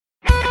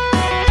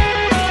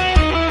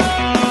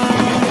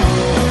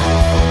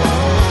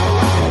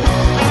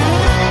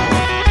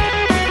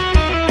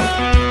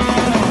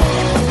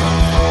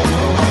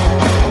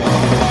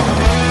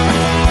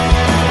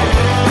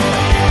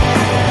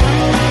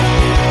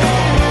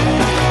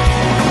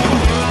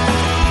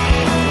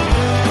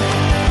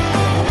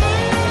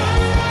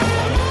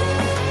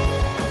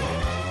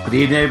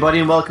Evening, everybody,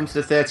 and welcome to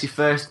the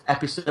 31st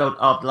episode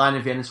of the Line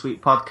of Vienna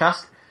Suite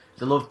podcast,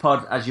 the Love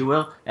Pod, as you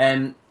will.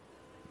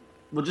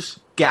 We'll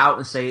just get out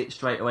and say it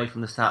straight away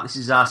from the start. This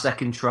is our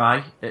second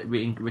try at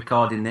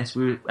recording this.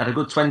 We had a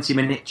good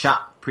 20-minute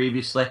chat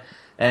previously,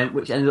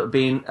 which ended up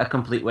being a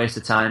complete waste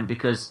of time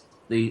because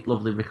the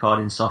lovely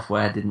recording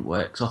software didn't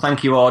work. So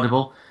thank you,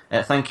 Audible.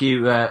 Thank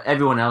you,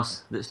 everyone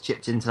else that's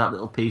chipped into that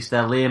little piece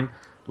there.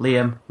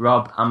 Liam,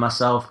 Rob, and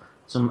myself.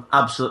 Some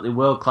absolutely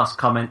world-class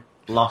comment,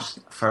 lost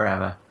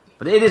forever.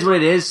 But it is what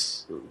it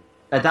is.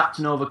 Adapt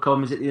and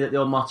overcome. Is it the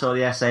old motto of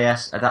the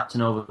SAS? Adapt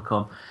and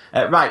overcome.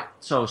 Right,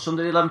 so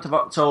Sunday the 11th of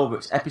October,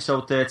 it's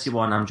episode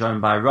 31. I'm joined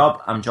by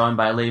Rob, I'm joined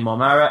by Liam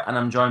O'Mara, and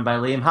I'm joined by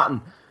Liam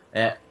Hatton.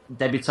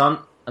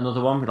 Debutant,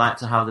 another one. We like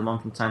to have them on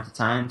from time to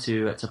time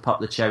to pop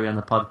the cherry on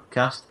the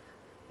podcast.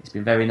 It's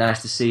been very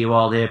nice to see you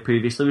all here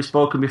previously. We've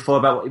spoken before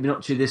about what you've been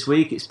up to this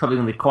week. It's probably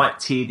going to be quite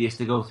tedious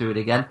to go through it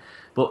again.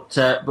 But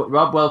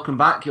Rob, welcome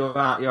back. You're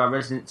our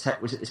resident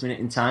tech whiz at this minute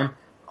in time.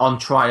 On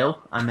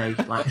trial, I may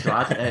like to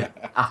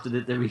add, after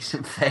the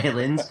recent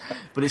failings.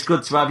 But it's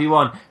good to have you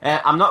on.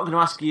 I'm not going to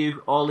ask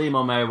you or Liam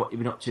or Mary what you've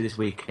been up to this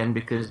weekend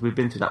because we've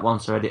been through that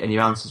once already and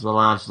your answers were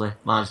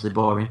largely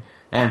boring.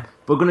 But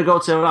we're going to go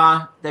to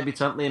our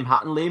debutant, Liam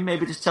Hatton. Liam,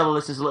 maybe just tell the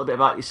listeners a little bit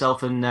about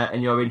yourself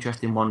and your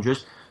interest in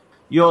Wanderers.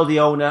 You're the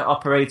owner,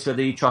 operator of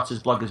the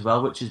Trotters blog as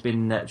well, which has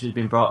been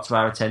brought to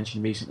our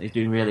attention recently. It's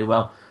doing really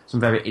well. Some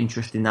very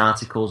interesting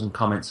articles and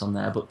comments on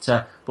there. But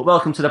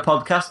welcome to the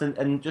podcast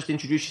and just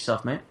introduce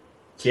yourself, mate.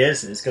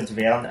 Cheers, it's good to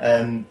be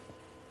on.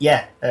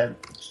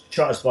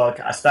 Trotters blog,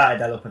 I started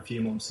that up a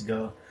few months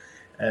ago.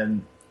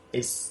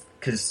 It's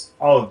because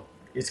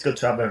it's good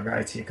to have a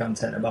variety of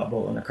content about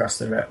Bolton across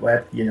the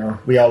web. You know,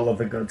 we all love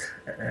a good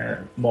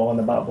moan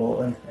about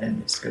Bolton,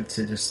 and it's good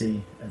to just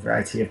see a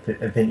variety of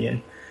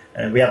opinion.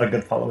 We have a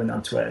good following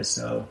on Twitter,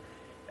 so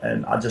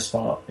I just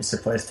thought it's a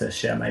place to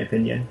share my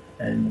opinion.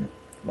 And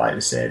like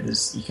we said,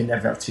 you can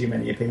never have too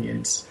many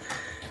opinions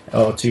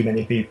or too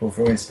many people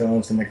throwing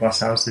stones in the glass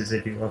houses,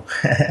 if you will.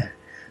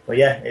 But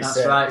yeah, it's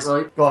that's right.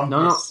 Well, go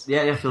on.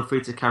 Yeah. Feel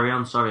free to carry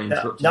on. Sorry,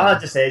 I'll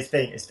just say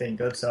it's been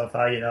good so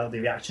far. You know, the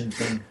reaction's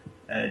been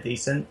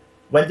decent.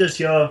 When does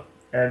your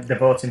the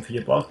voting for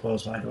your blog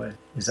close? By the way,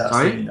 is that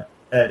sorry?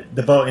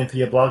 The voting for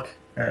your blog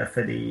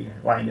for the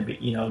line of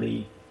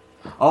the.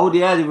 Oh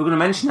yeah, we're going to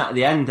mention that at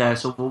the end,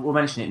 so we'll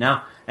mention it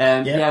now.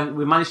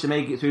 We managed to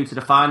make it through to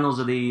the finals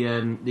of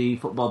the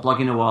Football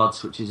Blogging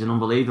Awards, which is an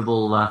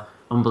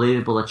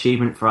unbelievable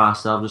achievement for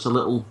ourselves. Just a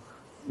little,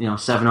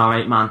 7 or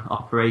 8 man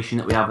operation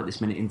that we have at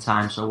this minute in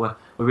time. So we're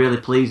really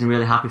pleased and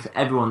really happy for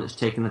everyone that's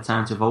taken the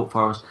time to vote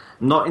for us.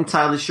 I'm not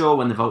entirely sure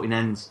when the voting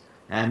ends.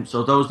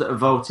 So those that have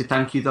voted,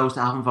 thank you. Those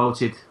that haven't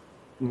voted,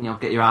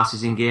 get your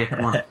asses in gear.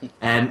 Come on.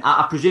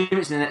 I presume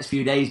it's in the next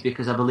few days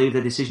because I believe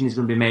the decision is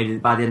going to be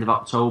made by the end of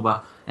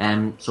October.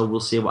 So we'll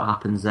see what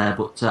happens there.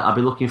 But I'll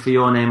be looking for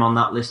your name on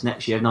that list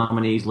next year.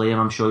 Nominees, Liam.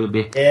 I'm sure you'll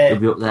be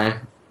up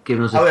there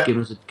giving us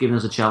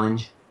a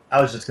challenge.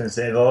 I was just going to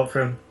say vote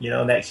for him.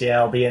 Next year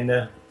I'll be in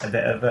a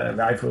bit of a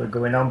rivalry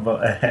going on,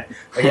 but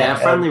yeah,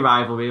 friendly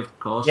rivalry, of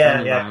course.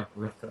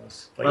 Rivalry. Of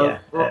course.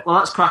 But well,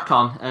 let's crack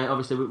on.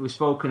 Obviously, we've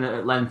spoken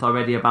at length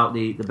already about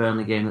the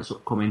Burnley game that's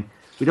upcoming.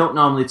 We don't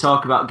normally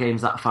talk about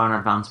games that far in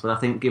advance, but I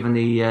think given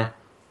the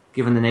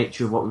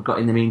nature of what we've got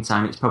in the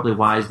meantime, it's probably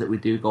wise that we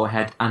do go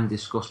ahead and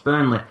discuss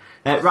Burnley.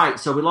 Right,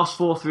 so we lost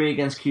 4-3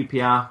 against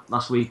QPR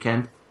last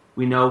weekend.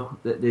 We know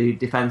that the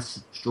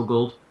defence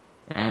struggled.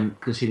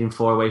 Conceding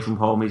 4 away from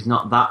home is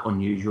not that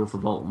unusual for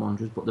Bolton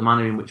Wanderers, but the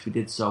manner in which we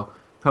did so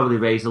probably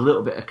raised a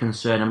little bit of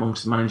concern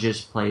amongst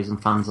managers, players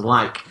and fans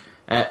alike.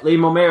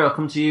 Liam O'Meara, I'll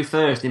come to you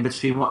first in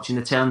between watching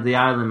the tail end of the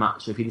Ireland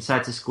match. So if you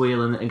decide to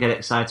squeal and get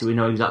excited, we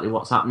know exactly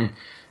what's happening.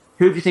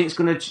 Who do you think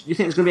do you think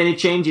there's going to be any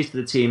changes to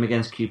the team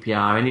against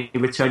QPR? Any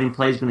returning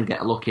players going to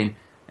get a look in?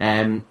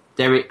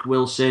 Derek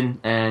Wilson,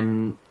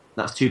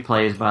 that's 2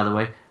 players by the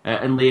way,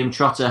 and Liam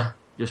Trotter,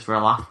 just for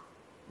a laugh.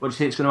 What do you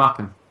think is going to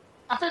happen?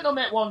 I think they'll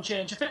make one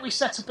change. I think we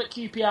set up at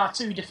QPR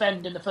to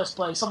defend in the first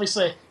place.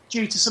 Obviously,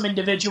 due to some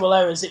individual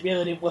errors, it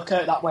really didn't work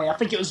out that way. I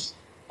think it was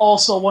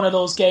also one of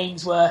those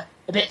games where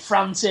a bit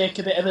frantic,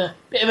 a bit of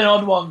an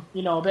odd one,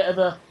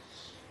 a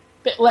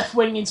bit left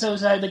wing in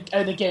terms of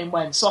how the game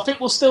went. So I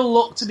think we'll still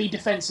look to be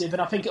defensive,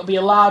 and I think it'll be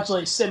a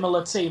largely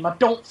similar team. I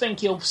don't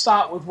think he'll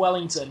start with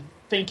Wellington,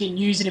 thinking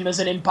using him as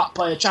an impact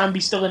player, try and be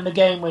still in the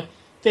game with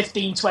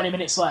 15, 20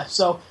 minutes left.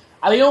 So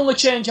the only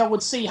change I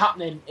would see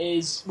happening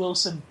is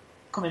Wilson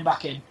coming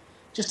back in,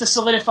 just to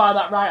solidify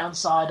that right-hand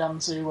side and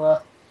to,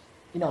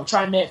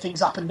 try and make things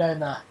happen down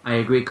there. I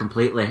agree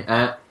completely.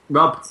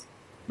 Rob,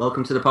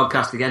 welcome to the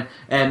podcast again.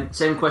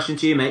 Same question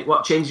to you, mate.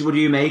 What changes would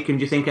you make, and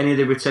do you think any of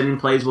the returning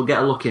players will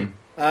get a look in?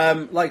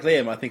 Like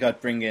Liam, I think I'd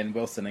bring in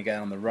Wilson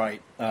again on the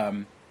right.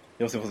 Lennon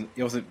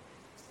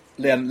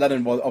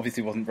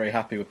obviously wasn't very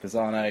happy with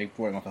Pisano,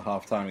 brought him off at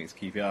half-time against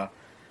QPR.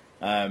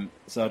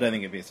 So I don't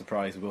think it'd be a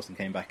surprise if Wilson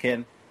came back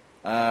in.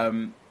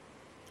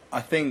 I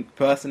think,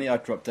 personally,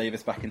 I'd drop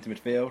Davis back into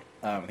midfield.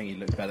 I think he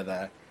looked better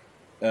there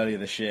earlier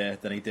this year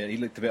than he did. He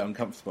looked a bit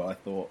uncomfortable, I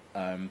thought.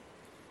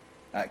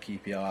 at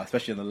QPR,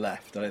 especially on the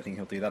left. I don't think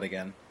he'll do that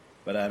again.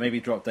 But maybe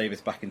drop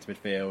Davis back into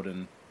midfield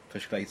and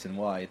push Clayton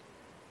wide.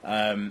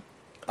 I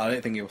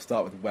don't think he'll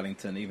start with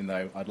Wellington, even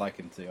though I'd like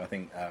him to. I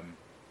think,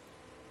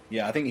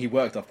 I think he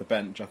worked off the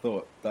bench. I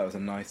thought that was a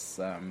nice,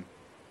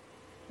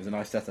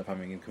 setup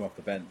having him come off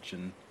the bench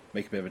and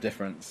make a bit of a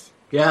difference.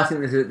 Yeah, I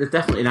think there's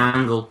definitely an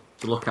angle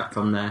to look at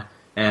from there.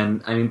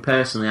 I mean,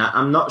 personally,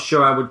 I'm not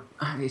sure I would...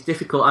 It's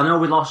difficult. I know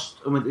we lost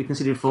and we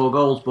conceded 4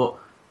 goals, but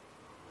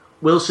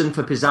Wilson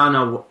for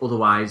Pisano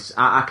otherwise,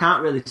 I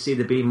can't really see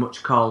there being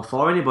much call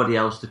for anybody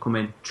else to come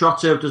in.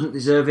 Trotter doesn't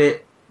deserve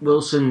it.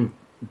 Wilson,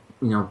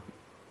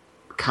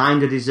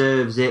 kind of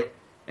deserves it.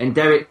 And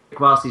Derek,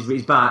 whilst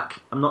he's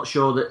back, I'm not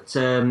sure that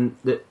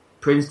that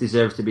Prince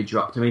deserves to be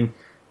dropped. I mean,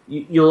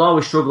 you'll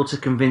always struggle to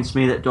convince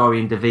me that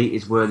Dorian DeVite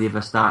is worthy of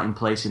a starting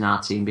place in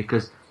our team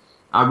because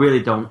I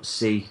really don't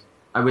see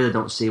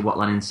what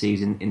Lennon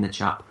sees in the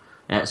chap.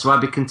 So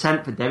I'd be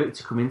content for Derek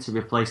to come in to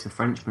replace the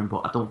Frenchman,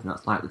 but I don't think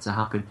that's likely to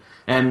happen.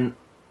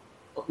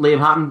 Liam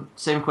Hatton,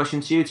 same question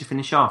to you to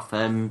finish off.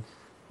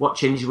 What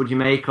changes would you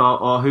make,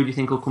 or who do you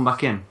think will come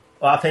back in?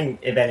 Well, I think,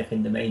 if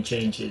anything, the main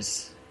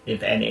changes,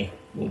 if any,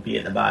 will be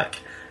at the back.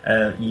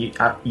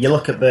 You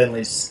look at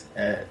Burnley's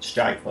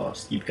strike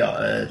force, you've got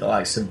the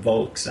likes of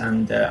Vokes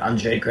and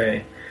Andre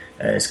Gray.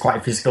 It's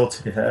quite physical,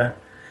 to be fair.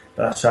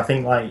 But so I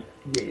think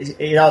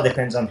it all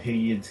depends on who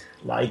you'd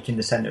like in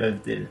the centre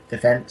of the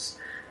defence.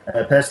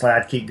 Personally,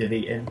 I'd keep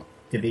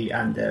DeVite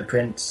and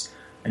Prince.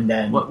 And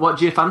then what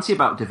do you fancy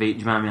about DeVite? Do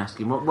you mind me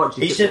asking? What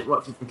do you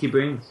think he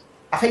brings?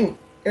 I think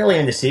early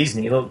in the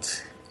season he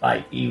looked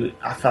like he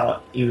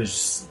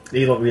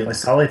looked really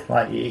solid.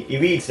 Like he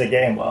reads the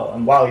game well,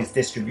 and while his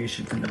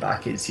distribution from the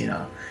back is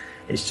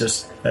it's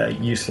just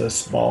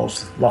useless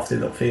balls lofted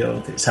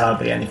upfield. It's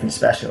hardly anything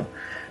special.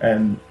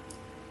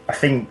 I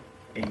think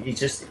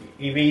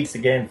he reads the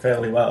game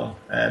fairly well,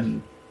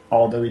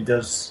 although he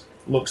does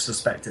look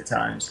suspect at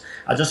times.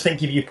 I just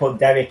think if you put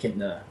Derek in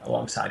there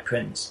alongside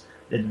Prince,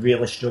 they'd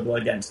really struggle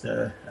against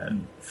the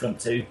front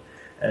two.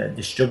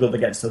 They struggled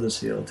against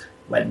Huddersfield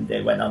when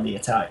they went on the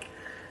attack.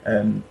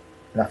 And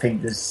I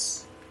think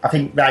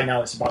right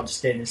now it's about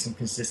just gaining some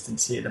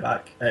consistency at the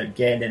back,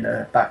 gaining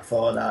a back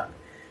four that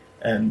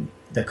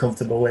they're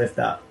comfortable with.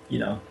 That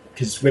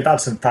because we've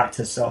had some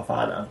factors so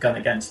far that have gone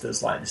against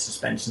us, like the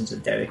suspensions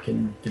of Derek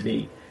and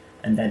DeVite,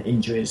 and then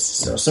injuries.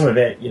 So some of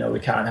it, we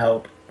can't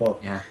help.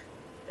 But yeah.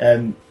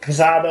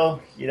 Pisano,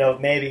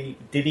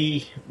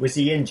 maybe was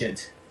he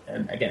injured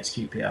against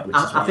QPR?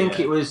 I think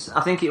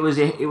it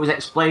was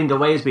explained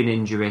away as being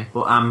injury,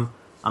 but I'm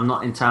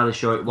not entirely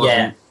sure it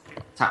wasn't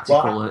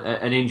tactical. Well,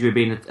 an injury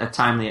being a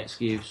timely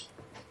excuse.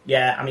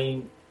 Yeah, I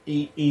mean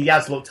he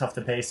has looked off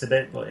the pace a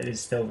bit, but it is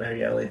still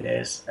very early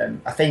days.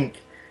 I think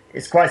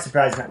it's quite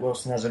surprising that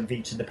Wilson hasn't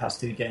featured the past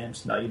 2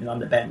 games, not even on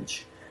the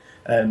bench.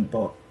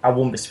 But I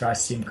wouldn't be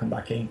surprised to see him come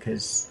back in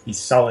because he's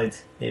solid.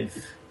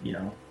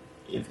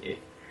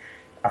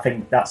 I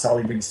think that's all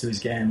he brings to his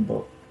game,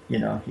 but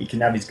he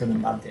can have his good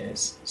and bad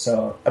days.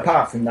 So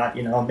apart from that,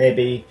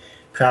 maybe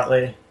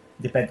Pratley,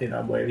 depending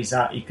on where he's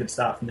at, he could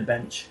start from the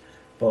bench.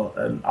 But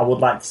I would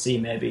like to see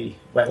maybe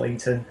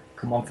Wellington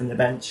come on from the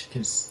bench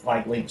because,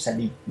 like Liam said,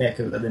 he'd make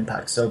a good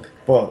impact sub.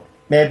 But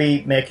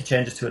maybe make a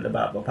change or 2 at the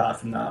back. But apart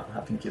from that, I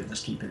think he'll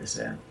just keep it the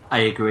same. I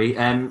agree.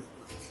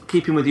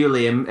 Keeping with you,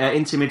 Liam,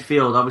 into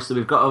midfield, obviously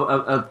we've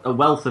got a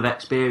wealth of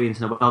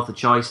experience and a wealth of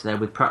choice there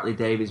with Pratley,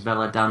 Davies,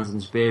 Vela, Dans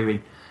and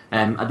Spearing.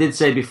 I did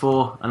say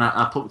before, and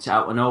I plucked it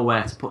out of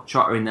nowhere to put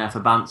Trotter in there for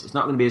Bance. It's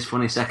not going to be as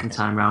funny second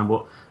time round,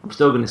 but I'm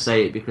still going to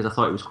say it because I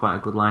thought it was quite a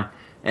good line.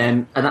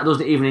 And that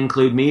doesn't even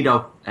include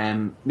Mido.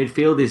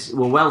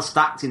 We're well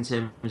stacked in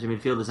terms of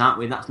midfielders, aren't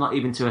we? And that's not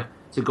even to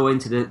go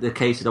into the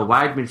case of the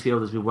wide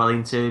midfielders with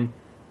Wellington.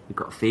 We've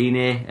got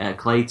Feeney,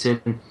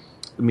 Clayton.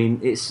 I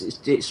mean,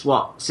 it's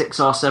what 6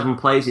 or 7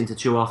 plays into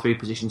 2 or 3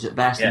 positions at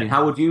best. Yeah. I mean,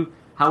 how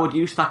would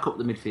you stack up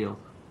the midfield?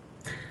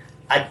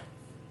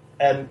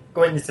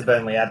 Going into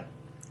Burnley,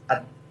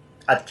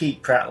 I'd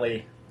keep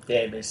Pratley,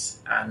 Davis,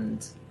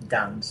 and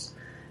Dans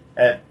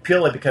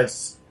purely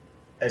because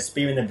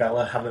Spearing and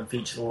Vela haven't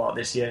featured a lot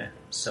this year.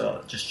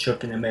 So just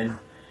chucking them in,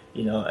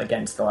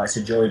 against the likes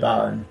of Joey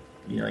Barton,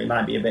 he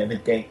might be a bit of a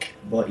dick,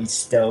 but he's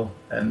still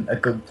a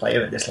good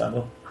player at this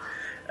level.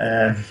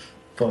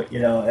 But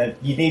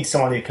you need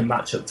someone who can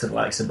match up to the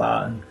likes of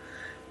Barton.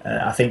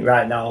 I think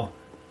right now,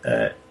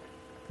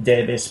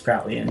 Davis,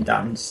 Pratley, and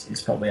Dans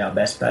is probably our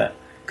best bet.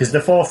 Because the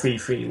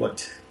 4-3-3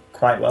 worked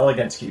quite well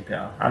against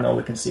QPR. I know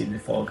we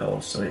conceded 4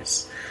 goals, so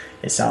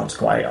it sounds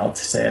quite odd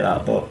to say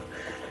that, but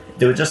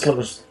there were just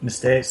little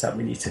mistakes that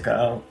we need to cut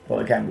out. But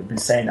again, we've been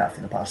saying that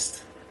for the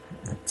past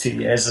 2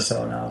 years or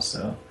so now,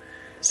 so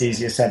it's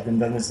easier said than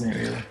done, isn't it,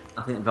 really?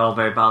 I think they're all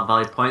very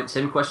valid points.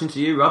 Same question to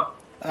you, Rob.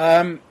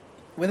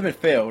 With the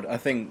midfield, I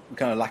think we're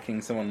kind of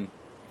lacking someone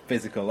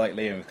physical, like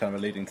Liam was kind of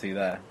alluding to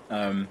there,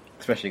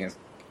 especially against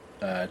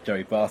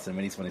Joey Barton.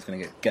 We need someone who's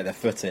going to get their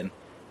foot in.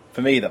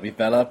 For me, that'd be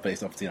Vela, but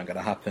it's obviously not going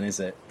to happen, is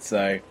it?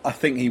 So I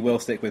think he will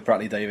stick with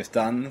Pratley, Davis,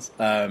 Dans.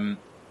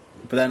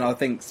 But then I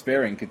think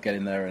Spearing could get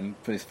in there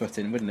and put his foot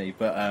in, wouldn't he?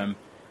 But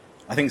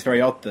I think it's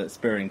very odd that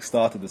Spearing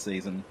started the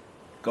season,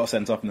 got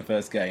sent off in the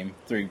first game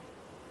through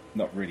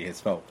not really his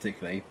fault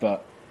particularly,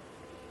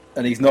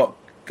 and he's not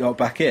got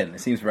back in. It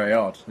seems very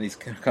odd. And he's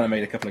kind of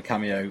made a couple of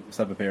cameo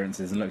sub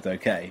appearances and looked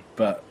okay,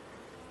 but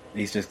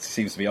he just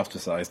seems to be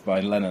ostracised by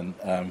Lennon.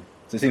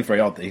 So it seems very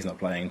odd that he's not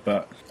playing,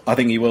 but I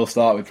think he will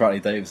start with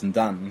Pratley, Davis and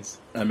Dans,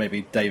 and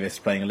maybe Davis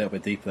playing a little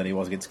bit deeper than he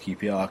was against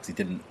QPR because he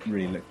didn't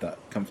really look that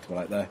comfortable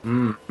out there.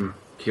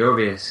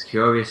 Curious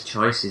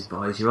choices,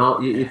 boys.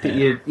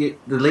 The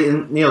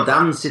Neil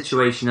Dans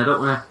situation, I don't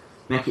want to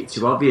make it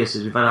too obvious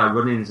as we've had our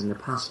run-ins in the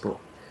past, but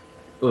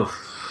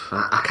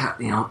I can't,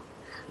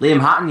 Liam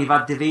Hatton, you've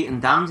had DeVete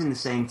and Dans in the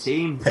same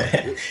team.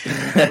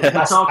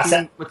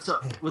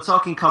 We're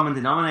talking common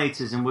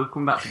denominators, and we'll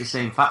come back to the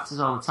same factors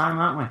all the time,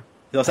 aren't we?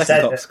 He's our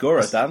second top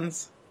scorer,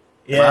 Dans.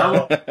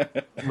 Yeah.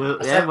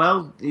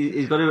 Well,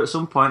 he's got to at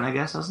some point, I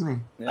guess, hasn't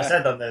he? Yeah. I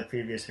said on the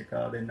previous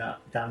recording that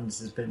Dans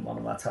has been one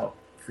of my top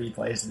 3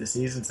 players of the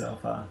season so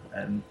far.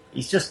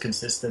 He's just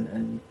consistent,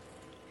 and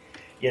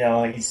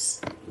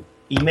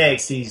he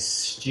makes these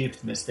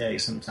stupid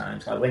mistakes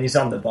sometimes. Like when he's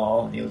on the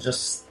ball, and he'll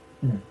just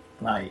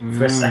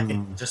for a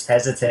second just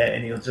hesitate,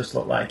 and he'll just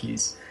look like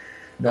he's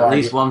at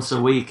least once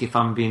a week. If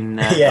I'm being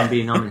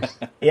honest,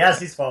 he has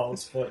his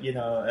faults, but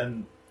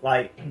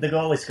like the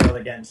goal he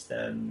scored against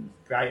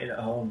Brighton at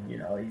home,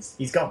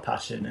 he's got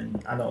passion,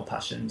 and I know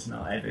passion's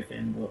not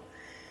everything, but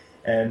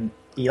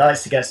he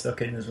likes to get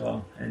stuck in as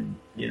well. And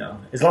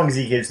as long as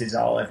he gives his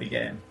all every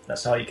game,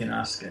 that's all you can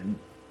ask. And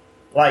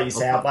like you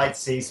say, I'd like to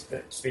see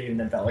Spearing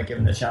and Vella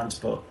given a chance,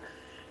 but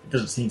it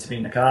doesn't seem to be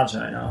in the cards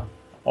right now.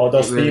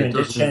 Although Spearing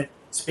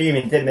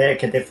did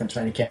make a difference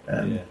when he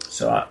came.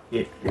 So I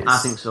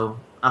think so.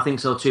 I think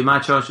so too. My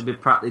choice would be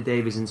Pratley,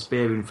 Davies, and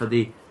Spearing for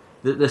the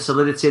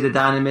solidity, the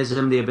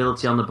dynamism, the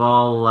ability on the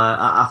ball.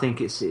 I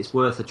think it's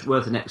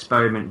worth an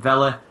experiment.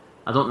 Vella,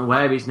 I don't know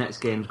where his next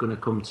game is going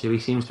to come to. He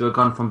seems to have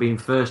gone from being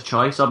first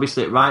choice,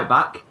 obviously at right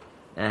back,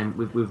 and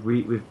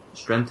we've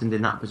strengthened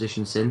in that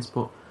position since.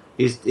 But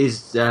his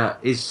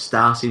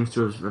star seems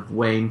to have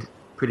waned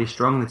pretty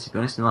strongly, to be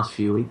honest, in the last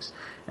few weeks.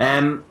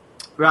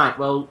 Right,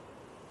 well,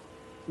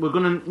 we're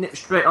going to nip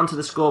straight onto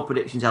the score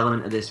predictions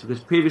element of this, because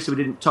previously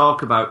we didn't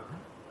talk about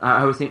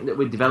how we think that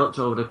we developed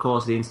over the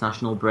course of the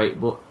international break,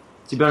 but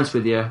to be honest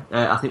with you,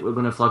 I think we're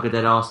going to flog a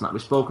dead horse on that.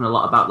 We've spoken a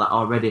lot about that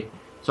already.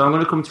 So I'm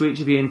going to come to each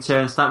of you in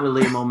turn, start with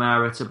Liam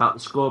O'Meara about the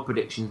score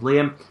predictions.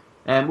 Liam,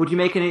 would you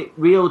make any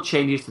real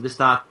changes to the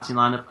starting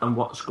lineup, and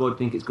what score do you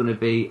think it's going to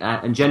be?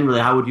 And generally,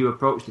 how would you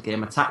approach the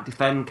game? Attack,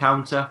 defend,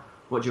 counter?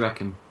 What do you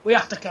reckon? We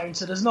have to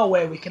counter. There's no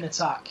way we can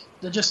attack.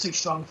 They're just too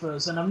strong for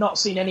us, and I've not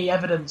seen any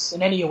evidence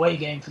in any away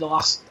game for the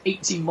last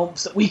 18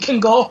 months that we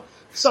can go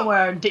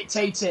somewhere and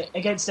dictate it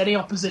against any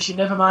opposition,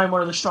 never mind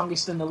one of the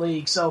strongest in the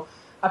league. So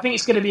I think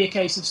it's going to be a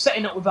case of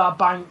setting up with our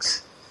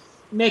banks,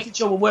 making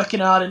sure we're working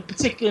hard, and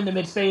particularly in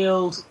the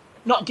midfield,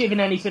 not giving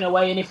anything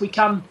away. And if we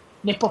can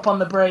nip up on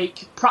the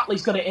break,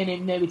 Pratley's got it in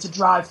him maybe to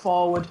drive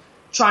forward,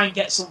 try and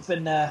get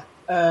something there.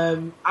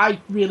 I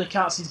really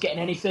can't see us getting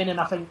anything, and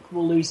I think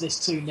we'll lose this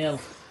 2-0.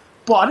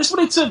 But I just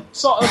wanted to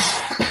sort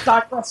of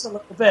digress a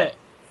little bit.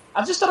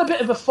 I've just had a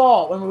bit of a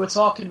thought when we were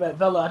talking about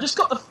Villa. I just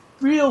got the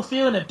real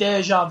feeling of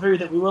deja vu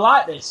that we were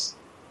like this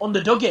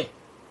under Dougie,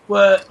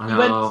 where he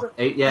went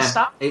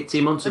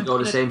 18 months ago,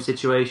 the same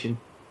situation.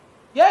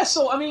 Yeah,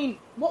 so I mean,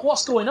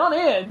 what's going on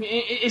here?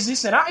 Is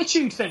this an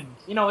attitude thing?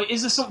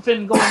 Is there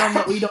something going on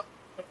that we don't?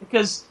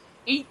 Because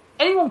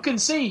anyone can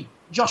see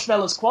Josh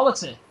Vella's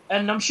quality,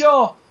 and I'm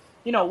sure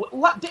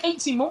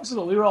 18 months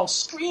ago we were all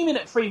screaming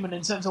at Freeman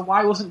in terms of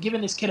why he wasn't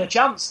giving this kid a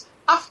chance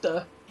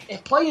after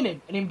playing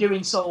him and him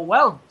doing so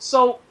well.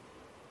 So,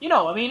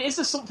 is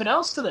there something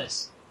else to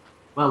this?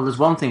 Well, there's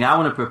one thing I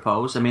want to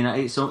propose. I mean,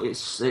 it's going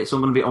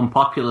to be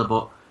unpopular,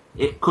 but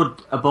it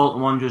could a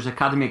Bolton Wanderers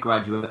academy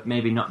graduate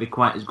maybe not be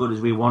quite as good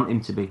as we want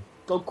him to be.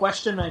 Good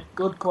question, mate.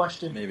 Good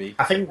question. Maybe.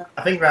 I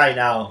think right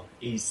now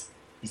he's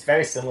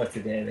very similar to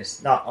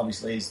Davis. Not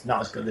obviously he's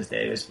not as good as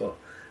Davis, but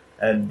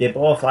they're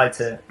both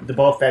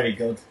very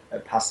good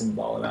at passing the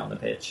ball around the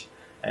pitch.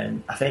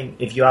 And I think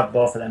if you have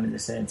both of them in the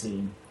same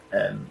team,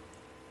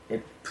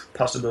 it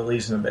possibly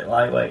leaves them a bit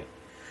lightweight.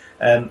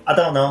 I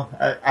don't know.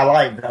 I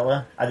like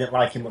Vella. I didn't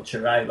like him much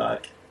at right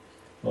back,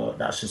 but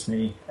that's just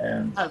me.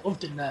 I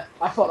loved him there.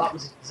 I thought that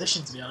was his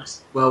position, to be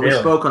honest. Well, we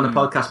spoke on the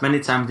podcast many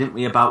times, didn't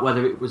we, about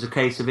whether it was a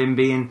case of him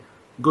being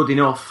good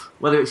enough.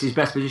 Whether it's his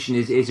best position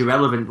is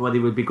irrelevant, whether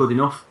he would be good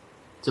enough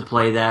to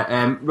play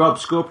there. Rob,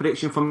 score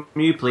prediction from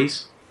you,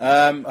 please.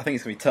 I think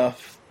it's going to be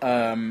tough.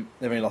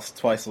 They've only lost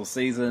twice all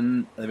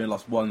season. They've only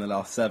lost one in the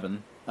last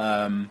 7. So I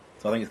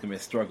think it's going to be a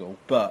struggle.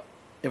 But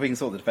if we can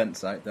sort the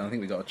defence out, then I think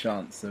we've got a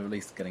chance of at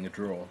least getting a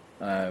draw.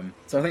 So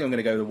I think I'm going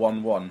to go with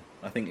 1-1.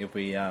 I think if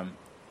we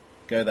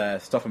go there,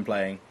 stop them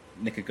playing,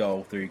 nick a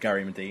goal through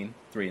Gary Medine,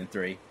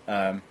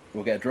 3-3,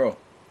 we'll get a draw.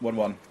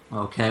 1-1.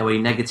 Okay, well,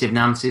 negative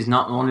Nancy's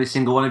not only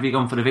single one of you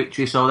gone for the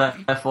victory, so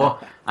therefore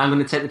I'm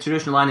going to take the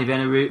traditional line of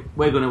Vienna route.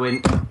 We're going to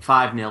win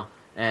 5-0.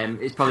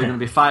 It's probably going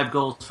to be 5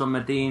 goals from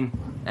Medine,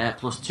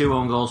 plus 2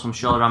 own goals from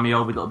Shola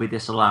Ramiobi that'll be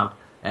disallowed.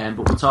 But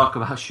we'll talk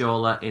about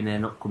Shola in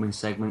an upcoming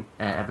segment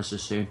ever so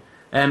soon.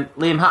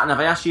 Liam Hatton, have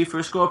I asked you for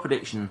a score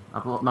prediction?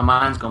 My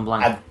mind's gone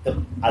blank.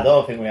 I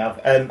don't think we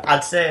have.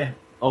 I'd say...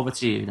 Over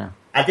to you now.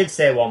 I did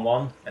say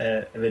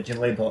 1-1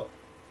 originally, but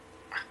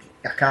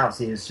I can't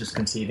see us just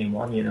conceding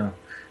one, you know.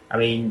 I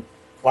mean,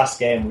 last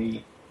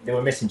game they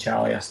were missing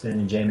Charlie Austin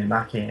and Jamie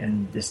Mackie,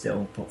 and they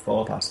still put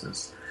 4 past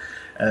us.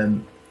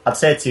 I'd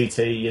say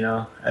 2-2, you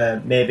know.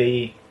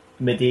 Maybe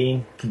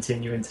Medine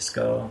continuing to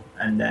score,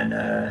 and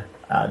then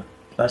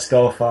let's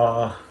go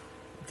for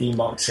Dean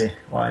Moxie.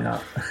 Why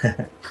not?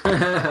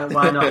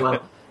 Why not?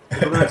 Well,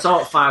 if we're going to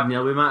talk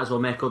 5-0, we might as well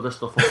make other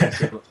stuff up and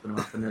see what's going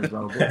to happen as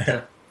well.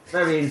 But,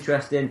 very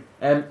interesting.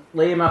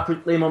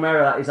 Liam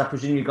O'Meara, I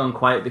presume you've gone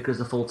quiet because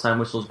the full-time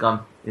whistle's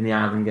gone in the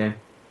Ireland game.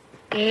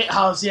 It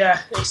has,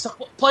 yeah. It's the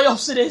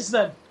playoffs it is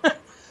then.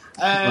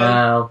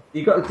 Well,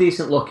 you got a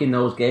decent look in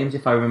those games,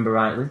 if I remember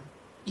rightly.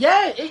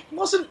 Yeah, it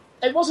wasn't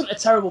a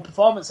terrible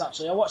performance,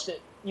 actually. I watched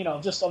it, you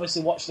know, just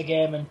obviously watched the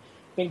game and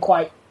been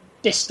quite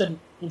distant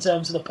in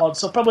terms of the pod.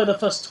 So probably the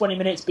first 20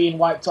 minutes being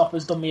wiped off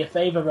has done me a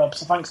favour, Rob,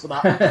 so thanks for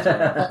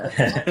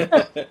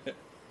that.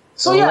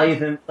 So well,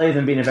 yeah,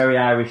 Latham being a very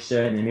Irish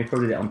surname, he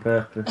probably did it on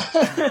purpose.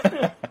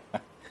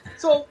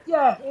 So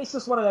yeah, it's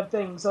just one of them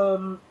things.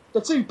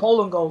 The 2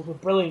 Poland goals were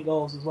brilliant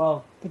goals as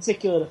well.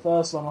 Particularly the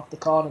first one off the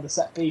corner, the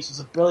set piece was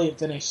a brilliant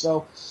finish.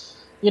 So,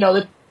 you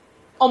know,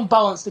 on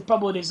balance, they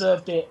probably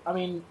deserved it. I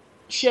mean,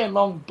 Shane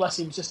Long, bless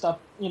him, just had,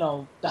 you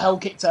know, the hell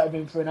kicked out of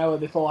him for an hour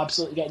before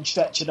absolutely getting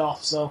stretchered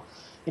off. So,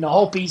 you know, I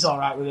hope he's all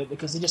right with it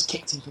because they just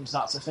kicked him from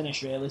start to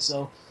finish, really.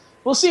 So,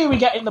 we'll see who we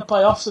get in the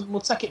playoffs, and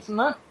we'll take it from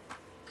there.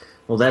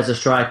 Well, there's a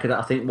striker that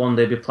I think one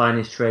day will be playing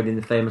his trade in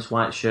the famous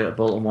white shirt of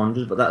Bolton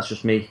Wanderers, but that's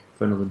just me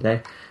for another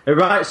day.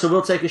 Right, so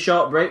we'll take a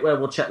short break where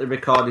we'll check the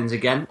recordings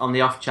again on the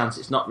off chance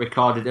it's not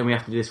recorded and we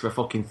have to do this for a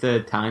fucking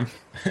 3rd time.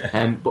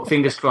 But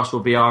fingers crossed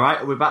we'll be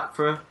alright. We'll be back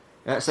for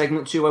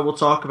segment 2 where we'll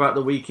talk about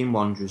the week in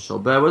Wanderers. So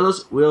bear with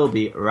us, we'll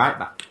be right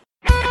back.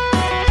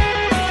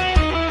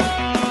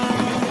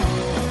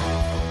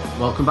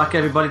 Welcome back,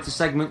 everybody, to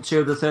segment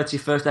 2 of the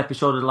 31st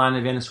episode of the Line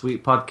of Vienna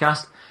Suite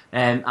podcast.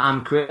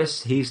 I'm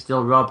Chris, he's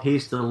still Rob,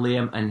 he's still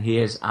Liam, and he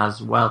is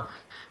as well.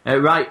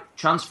 Right,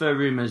 transfer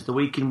rumours, the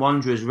week in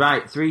Wanderers.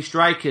 Right, 3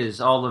 strikers,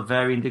 all of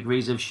varying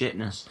degrees of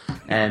shitness.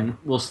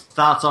 We'll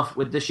start off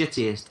with the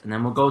shittiest, and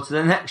then we'll go to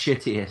the next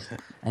shittiest,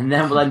 and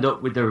then we'll end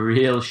up with the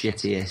real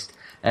shittiest.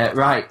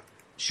 Right,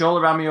 Shola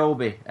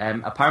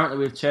Ramiobi. Apparently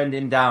we've turned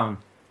him down.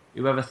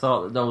 Whoever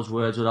thought that those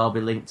words would all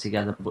be linked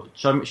together? But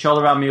Shola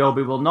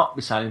Ramiobi will not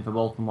be signing for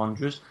Bolton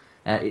Wanderers,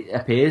 it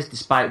appears,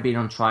 despite being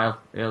on trial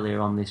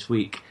earlier on this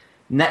week.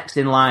 Next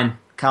in line,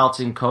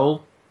 Carlton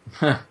Cole.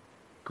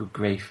 Good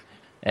grief.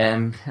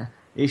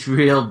 It's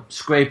real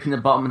scraping the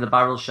bottom of the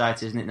barrel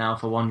shite, isn't it, now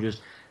for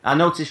Wanderers? I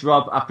noticed,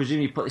 Rob, I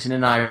presume you put this in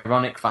an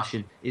ironic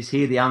fashion. Is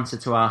he the answer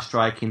to our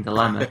striking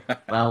dilemma?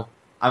 Well,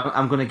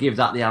 I'm going to give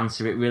that the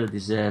answer it really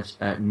deserves.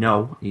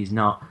 No, he's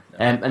not.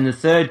 And the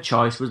third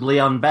choice was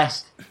Leon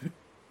Best.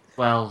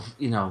 Well,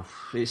 you know,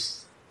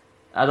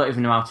 I don't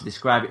even know how to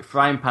describe it.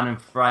 Frying pan and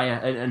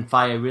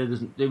fire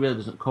really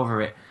doesn't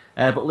cover it.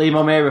 But Liam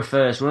O'Meara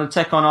first. We're going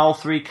to take on all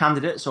 3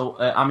 candidates, so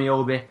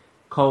Amiobi,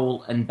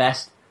 Cole and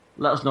Best.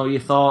 Let us know your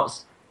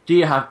thoughts. Do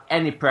you have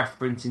any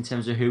preference in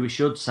terms of who we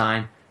should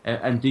sign?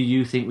 And do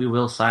you think we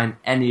will sign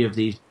any of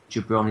these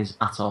jabronis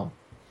at all?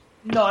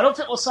 No, I don't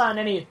think we'll sign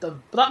any of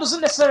them. But that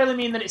doesn't necessarily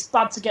mean that it's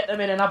bad to get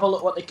them in and have a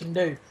look what they can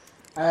do.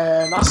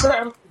 I'm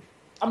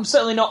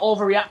certainly not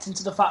overreacting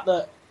to the fact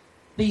that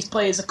these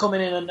players are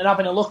coming in and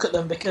having a look at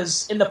them,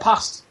 because in the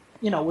past,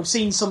 you know, we've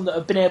seen some that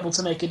have been able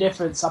to make a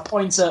difference. I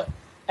point at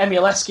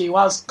Emileski, who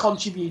has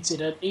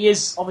contributed, and he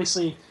is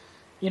obviously,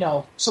 you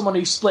know, someone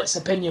who splits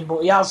opinion,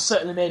 but he has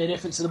certainly made a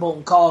difference to the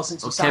Bolton cause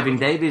since Kevin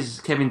Davies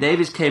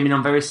came in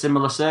on very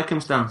similar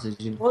circumstances.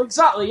 You know? Well,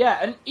 exactly, yeah,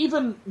 and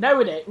even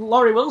nowadays,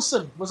 Laurie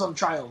Wilson was on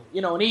trial,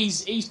 you know, and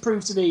he's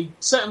proved to be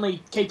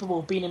certainly capable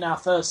of being in our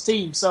first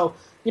team. So,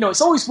 you know,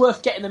 it's always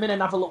worth getting them in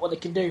and have a look what they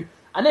can do.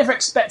 I never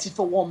expected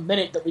for 1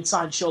 minute that we'd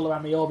sign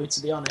Shola Amiobi,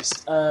 to be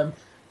honest. That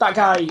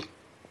guy,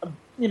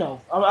 you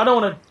know, I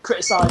don't want to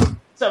criticise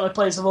certainly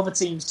players of other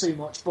teams too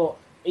much, but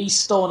he's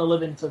stolen a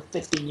living for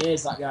 15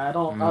 years, that guy.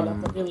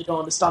 I really don't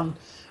understand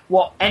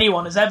what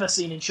anyone has ever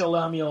seen in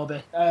Shola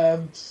Amiobi.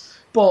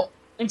 But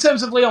in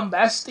terms of Leon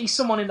Best, he's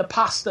someone in the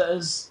past that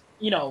has,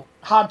 you know,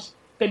 had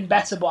been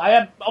better. But I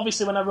had,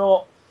 obviously, when I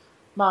wrote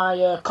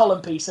my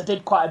column piece, I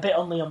did quite a bit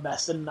on Leon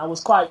Best, and I was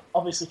quite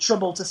obviously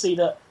troubled to see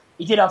that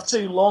he did have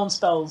 2 loan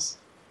spells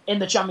in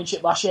the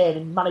Championship last year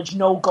and managed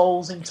no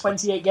goals in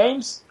 28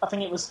 games. I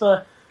think it was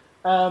for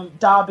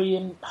Derby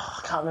and I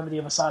can't remember the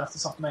other side off the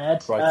top of my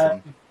head.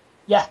 Brighton.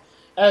 Yeah.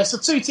 So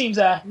 2 teams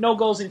there, no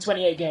goals in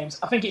 28 games.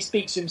 I think it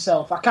speaks to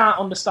himself. I can't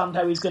understand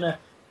how he's going to,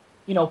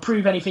 you know,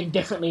 prove anything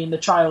differently in the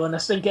trial. And I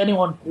think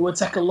anyone who would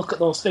take a look at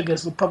those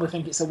figures would probably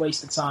think it's a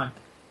waste of time.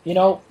 You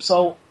know,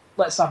 so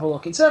let's have a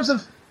look. In terms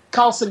of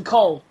Carlton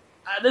Cole,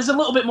 there's a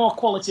little bit more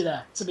quality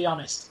there, to be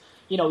honest.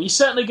 You know, you're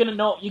certainly going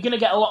to you're going to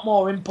get a lot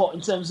more input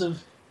in terms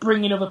of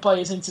bringing other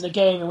players into the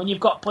game. And when you've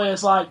got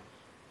players like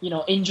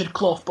injured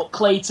Clough, but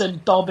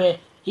Clayton, Dobby,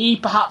 he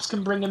perhaps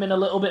can bring him in a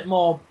little bit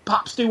more,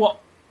 perhaps do what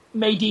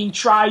Maydean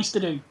tries to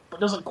do, but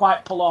doesn't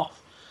quite pull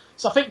off.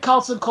 So I think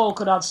Carlton Cole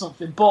could add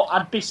something, but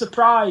I'd be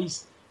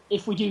surprised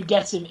if we do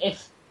get him,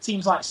 if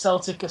teams like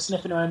Celtic are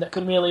sniffing around that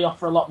can really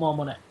offer a lot more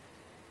money.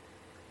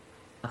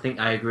 I think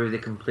I agree with you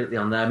completely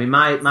on there. I mean,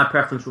 my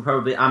preference would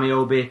probably be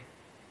Amiobi,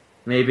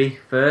 maybe,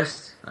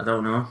 first. I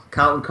don't know.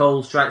 Carlton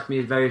Cole strikes me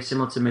as very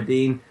similar to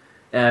Maydean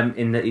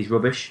in that he's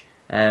rubbish.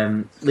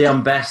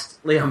 Leon Best,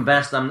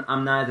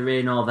 I'm neither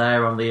here nor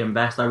there on Liam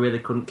Best. I really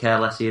couldn't care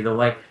less either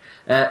way.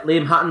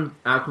 Liam Hatton,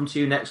 I'll come to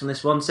you next on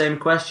this one. Same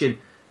question.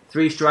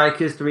 3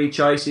 strikers, 3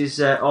 choices,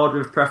 order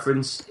of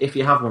preference, if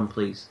you have one,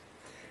 please.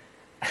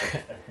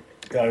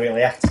 Do I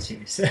really have to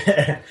choose?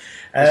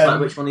 Like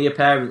which one of your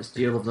parents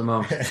do you love the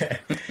most?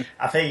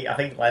 I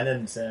think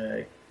Lennon's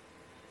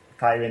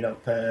firing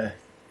up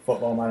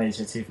Football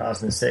Manager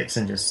 2006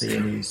 and just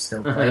seeing who's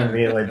still playing,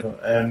 really.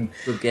 But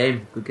Good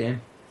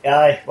game.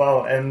 Yeah,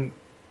 well,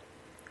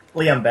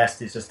 Liam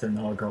Best is just a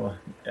no-go,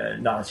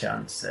 not a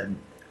chance.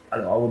 I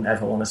wouldn't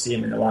ever want to see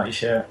him in a white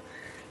shirt.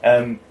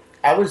 I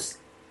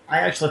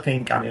actually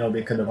think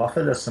Amiobi could have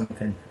offered us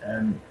something.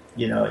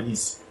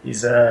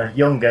 He's a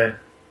younger,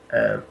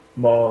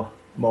 more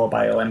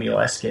mobile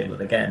MLS, but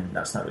again,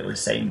 that's not really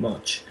saying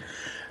much.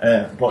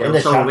 But in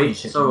the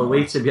Championship, so are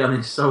we, to be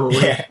honest. So are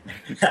we. Yeah,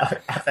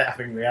 I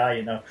think we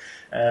are.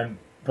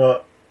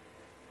 But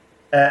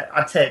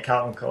I'd take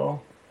Carlton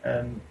Cole.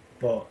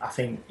 But I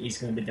think he's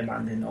going to be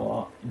demanding a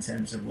lot in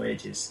terms of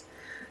wages.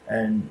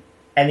 And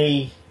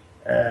any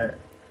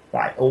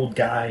old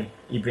guy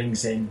he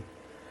brings in,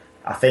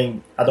 I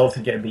don't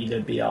think it would be the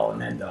be all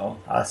and end all.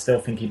 I still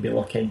think he'd be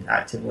looking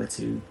actively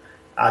to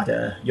add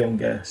a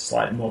younger,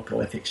 slightly more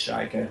prolific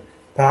striker,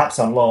 perhaps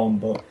on loan.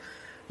 But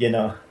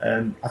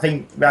I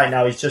think right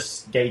now he's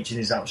just gauging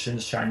his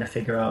options, trying to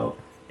figure out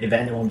if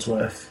anyone's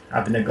worth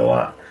having a go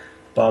at.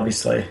 But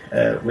obviously,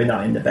 we're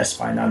not in the best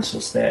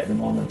financial state at the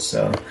moment,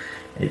 so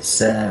it's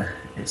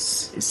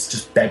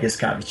just beggars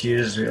can't be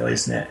choosers, really,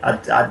 isn't it?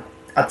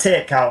 I'd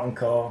take Carlton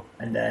Cole,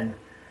 and then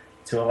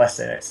to a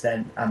lesser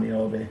extent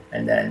Amiobi,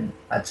 and then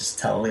I'd just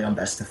tell Leon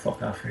Best to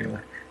fuck off, really.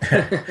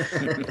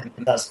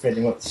 That's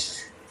pretty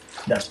much.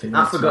 I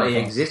forgot he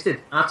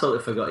existed. I totally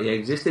forgot he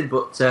existed.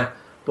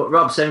 But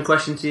Rob, same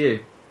question to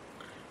you.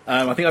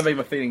 I think I made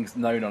my feelings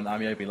known on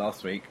Amiobi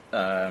last week.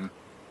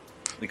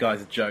 The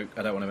guy's a joke.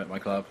 I don't want him at my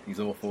club. He's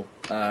awful.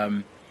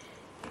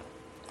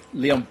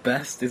 Leon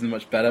Best isn't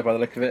much better by the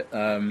look of it.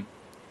 I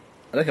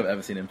don't think I've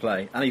ever seen him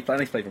play. And he's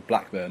played for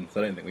Blackburn,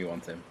 so I don't think we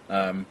want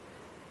him.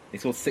 He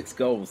scored 6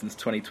 goals since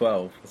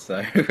 2012,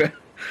 so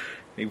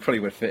he probably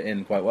would fit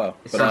in quite well.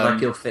 It sounds like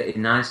he'll fit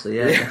in nicely,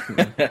 yeah.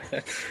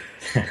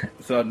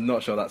 So I'm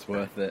not sure that's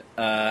worth it.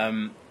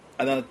 And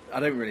then I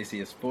don't really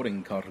see a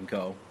sporting Carlton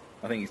Cole.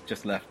 I think he's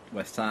just left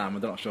West Ham.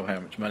 I'm not sure how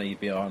much money he'd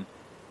be on.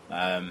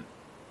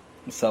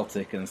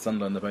 Celtic and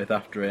Sunderland are both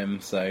after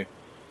him, so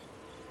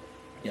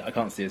yeah, I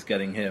can't see us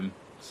getting him.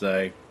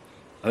 So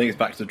I think it's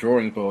back to the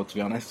drawing board, to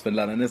be honest, for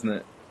Lennon, isn't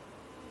it?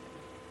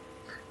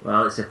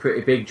 Well, it's a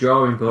pretty big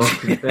drawing board,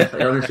 to be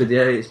perfectly honest with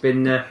you. It's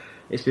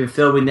been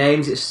filled with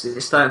names.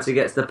 It's starting to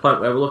get to the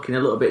point where we're looking a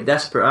little bit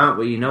desperate, aren't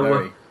we?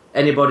 What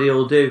anybody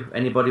will do.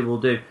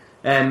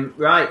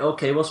 Right,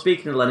 okay, well,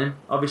 speaking of Lennon,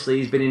 obviously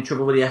he's been in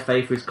trouble with the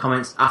FA for his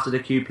comments after the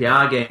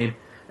QPR game.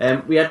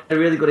 We had a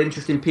really good,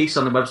 interesting piece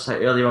on the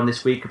website earlier on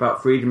this week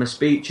about freedom of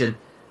speech and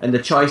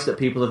the choice that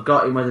people have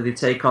got in whether they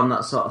take on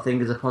that sort of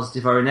thing as a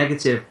positive or a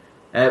negative.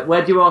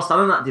 Where do you all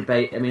stand on that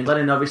debate? I mean,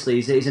 Lennon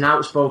obviously he's an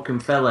outspoken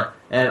fella.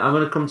 I'm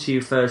going to come to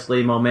you first,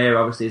 Liam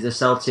O'Meara. Obviously,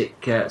 there's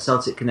a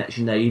Celtic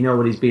connection there. You know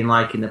what he's been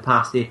like in the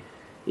past.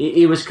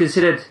 He was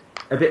considered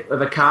a bit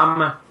of a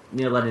calmer,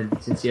 Neil Lennon,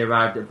 since he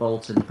arrived at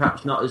Bolton.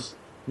 Perhaps not as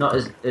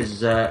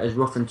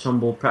rough and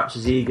tumble, perhaps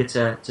as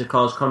eager to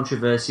cause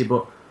controversy.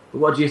 But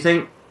what do you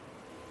think?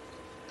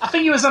 I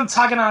think he was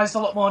antagonised a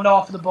lot more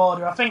north of the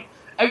border. I think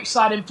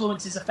outside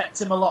influences affect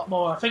him a lot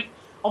more. I think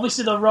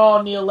obviously the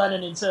raw Neil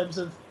Lennon in terms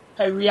of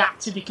how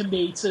reactive he can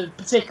be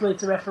particularly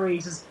to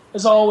referees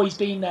has always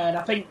been there, and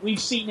I think we've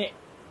seen it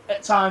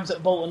at times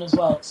at Bolton as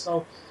well.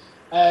 So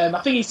I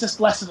think he's just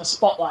less of a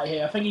spotlight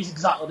here. I think he's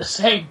exactly the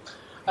same.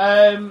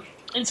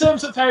 In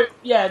terms of how,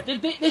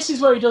 this is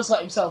where he does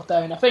let himself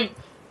down. I think,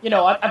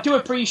 I do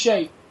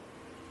appreciate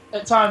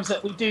at times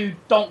that we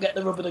don't get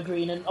the rub of the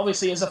green, and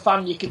obviously as a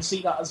fan you can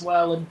see that as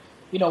well, and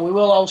we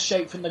will all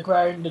shout from the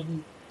ground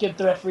and give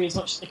the referee as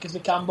much stick as we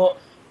can, but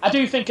I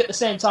do think at the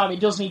same time he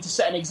does need to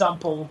set an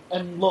example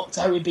and look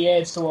to how he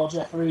behaves towards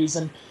referees,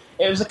 and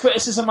it was a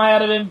criticism I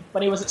had of him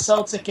when he was at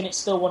Celtic, and it's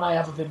still one I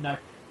have of him now.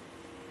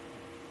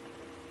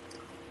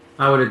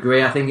 I would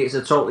agree. I think it's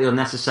a totally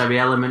unnecessary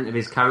element of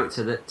his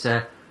character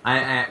that I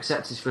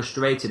accept is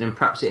frustrated, and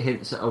perhaps it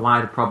hints at a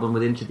wider problem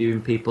with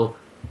interviewing people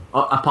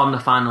upon the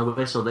final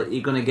whistle, that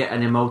you're going to get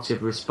an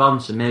emotive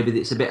response, and maybe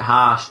it's a bit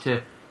harsh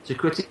to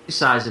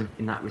criticise him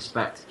in that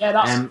respect. Yeah,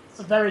 that's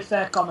a very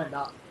fair comment,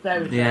 that.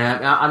 Very fair.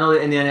 Yeah, I know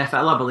that in the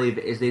NFL, I believe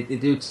it is, they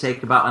do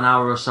take about an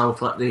hour or so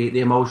for the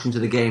emotions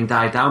of the game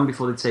die down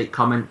before they take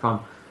comment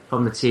from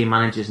from the team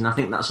managers, and I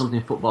think that's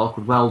something football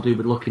could well do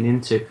with looking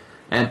into.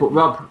 But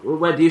Rob,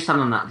 where do you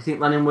stand on that? Do you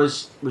think Lennon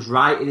was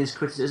right in his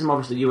criticism?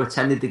 Obviously, you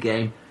attended the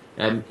game.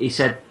 He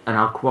said, and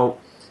I'll quote,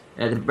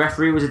 "The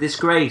referee was a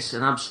disgrace,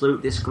 an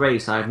absolute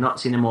disgrace. I have not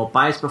seen a more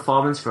biased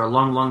performance for a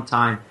long, long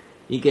time.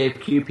 He gave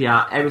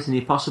QPR everything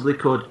he possibly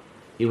could.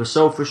 He was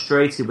so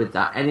frustrated with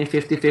that. Any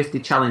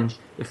 50-50 challenge,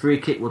 the free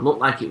kick would look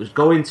like it was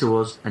going to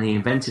us, and he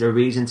invented a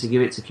reason to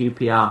give it to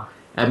QPR."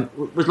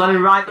 Was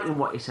Lennon right in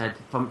what he said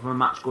from a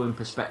match-going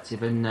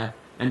perspective? And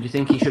do you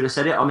think he should have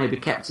said it, or maybe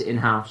kept it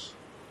in-house?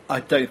 I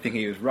don't think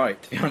he was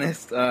right, to be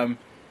honest. There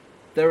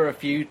were a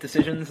few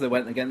decisions that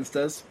went against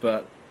us,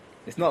 but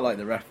it's not like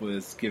the ref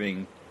was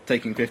looking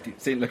at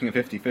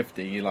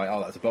 50-50, you're like,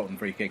 oh, that's a Bolton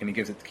free kick, and he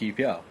gives it to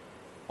QPR.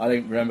 I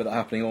don't remember that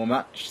happening all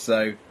match,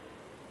 so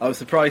I was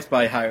surprised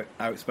by how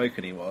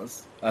outspoken he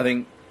was. I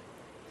think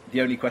the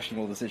only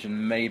questionable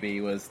decision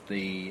maybe was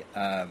the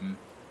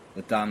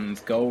Dan's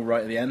goal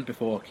right at the end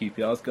before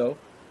QPR's goal.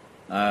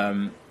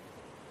 And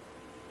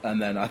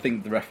then I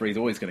think the referee's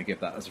always going to give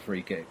that as a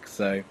free kick,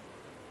 so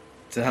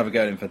to have a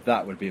go at him for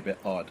that would be a bit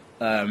odd.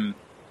 I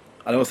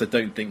also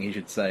don't think he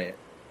should say it.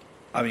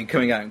 I mean,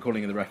 coming out and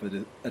calling the ref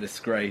a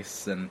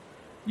disgrace, and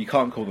you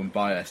can't call them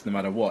biased no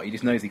matter what. He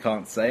just knows he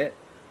can't say it.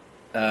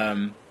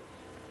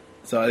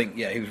 So I think,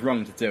 he was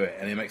wrong to do it,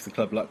 and it makes the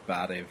club look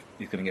bad if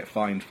he's going to get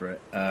fined for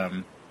it.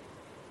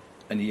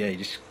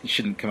 You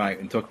shouldn't come out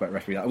and talk about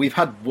referee. We've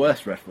had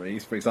worse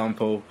referees. For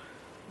example,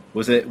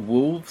 was it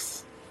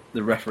Wolves?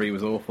 The referee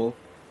was awful.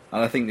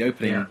 And I think the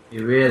opening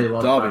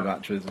Derby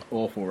match was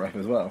awful ref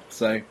as well.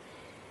 So,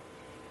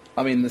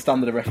 I mean, the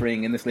standard of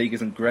refereeing in this league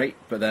isn't great,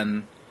 but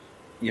then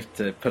you have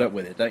to put up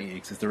with it, don't you?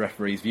 Because it's the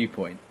referee's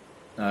viewpoint.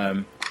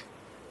 You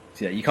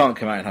can't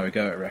come out and have a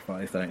go at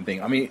referees, I don't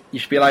think. I mean, you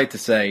should be allowed to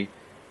say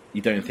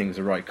you don't think it was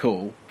a right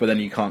call, but then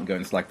you can't go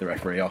and slag the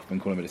referee off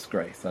and call him a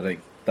disgrace. I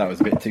think that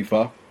was a bit too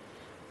far.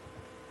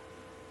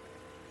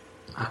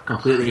 I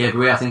completely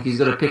agree. I think he's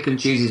got to pick and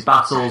choose his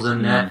battles,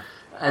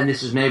 and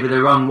this was maybe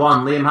the wrong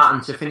one. Liam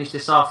Hatton, to finish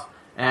this off,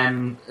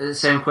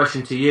 same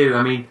question to you.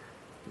 I mean,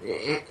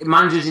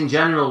 managers in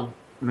general,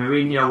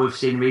 Mourinho we've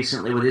seen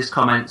recently with his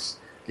comments,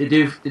 they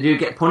do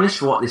get punished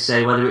for what they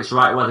say, whether it's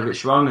right, whether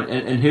it's wrong,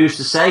 and who's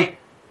to say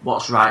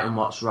what's right and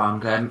what's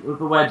wrong?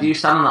 Where do you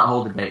stand on that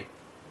whole debate?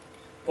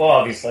 Well,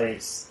 obviously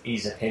it's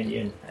his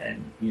opinion,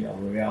 and we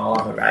all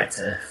have a right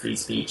to free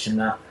speech and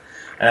that.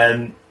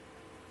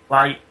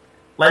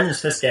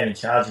 Lennon's first game in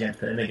charge against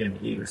Birmingham,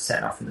 he was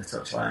setting off in the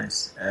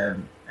touchlines,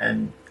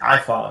 and I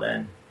thought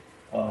then,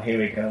 oh, here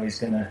we go, he's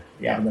going to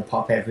be having the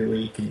pop every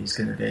week, and he's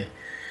going to be,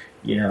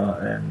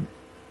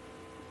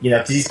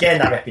 because he's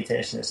gained that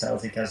reputation at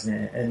Celtic,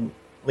 hasn't he? And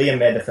Liam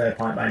made the fair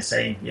point by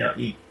saying,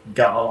 he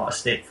got a lot of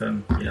stick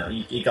from,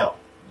 he got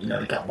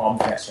bomb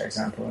threats, for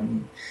example,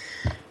 and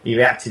he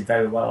reacted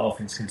very well, all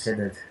things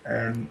considered.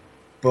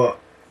 But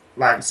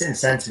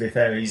since then, to be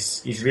fair,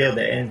 he's reeled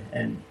it in,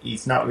 and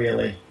he's not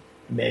really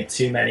made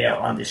too many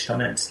outlandish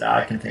comments that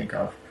I can think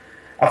of.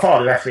 I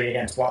thought the referee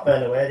against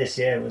Blackburn away this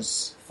year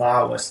was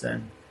far worse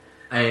than...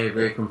 I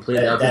agree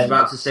completely. I was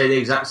about to say the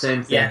exact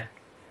same thing. Yeah.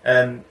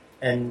 And,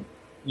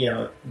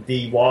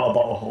 the water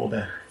bottle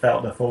holder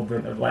felt the full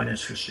brunt of Lennon's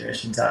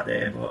frustrations that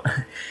day. But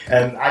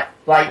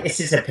it's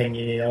his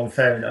opinion,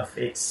 fair enough.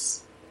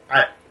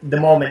 The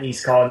moment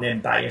he's calling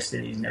him biased,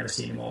 and he's never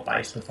seen a more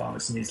biased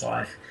performance in his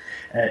life,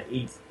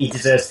 he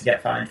deserves to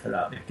get fined for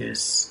that,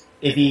 because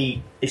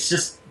it's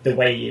just the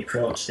way he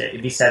approached it.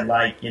 If he said,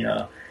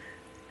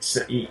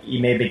 so he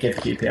maybe give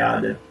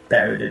QPR the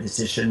better of the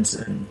decisions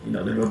and,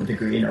 the rubber the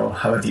green, or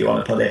however you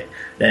want to put it,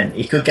 then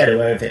he could get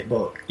away with it.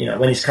 But,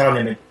 when he's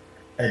calling him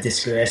a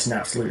disgrace, an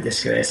absolute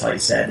disgrace, like you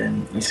said,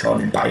 and he's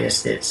calling him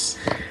biased, it's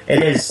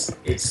his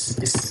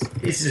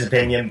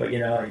opinion, but,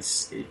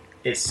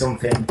 it's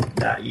something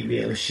that he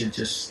really should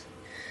just,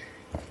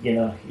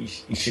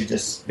 he should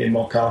just be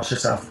more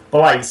cautious of.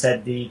 But like you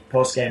said, the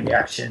post-game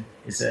reaction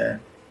is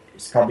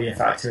it's probably a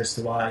factor as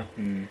to why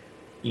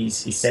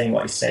he's saying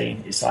what he's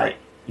saying. It's like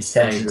his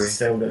tension's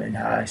still running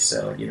high,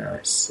 so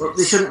Well,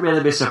 they shouldn't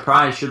really be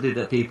surprised, should they,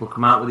 that people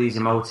come out with these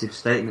emotive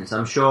statements.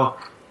 I'm sure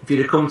if you'd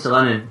have come to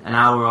Lennon an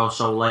hour or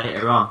so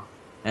later on,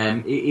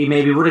 he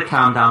maybe would have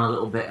calmed down a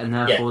little bit, and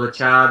therefore the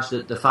charge,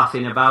 the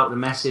faffing about, the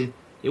messing,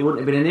 it wouldn't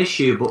have been an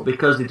issue. But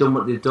because they've done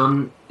what they've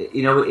done, it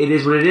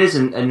is what it is,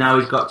 and now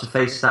he's got to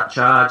face that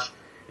charge,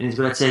 and he's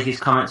going to take his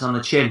comments on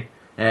the chin.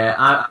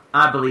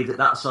 I believe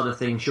that sort of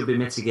thing should be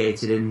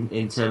mitigated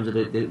in terms of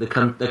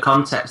the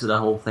context of the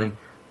whole thing.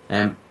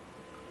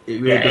 It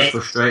really does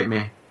frustrate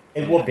me.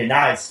 It would be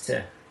nice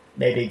to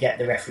maybe get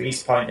the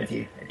referee's point of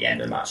view at the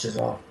end of the match as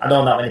well. I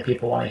know not many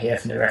people want to hear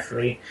from the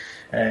referee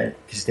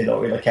because they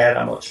don't really care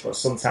that much, but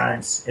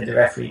sometimes if the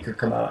referee could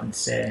come out and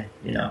say,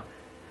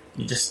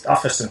 you just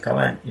offer some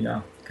comment,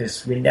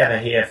 because we never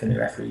hear from the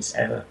referees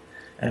ever.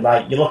 And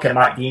you look at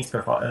Mike Dean's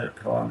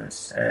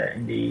performance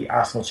in the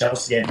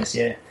Arsenal-Chelsea game this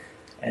year,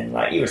 and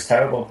he was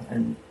terrible.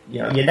 And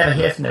you never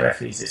hear from the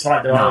referees. It's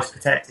like they're always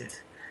protected.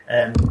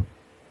 And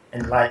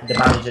the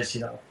managers,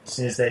 as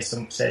soon as they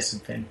say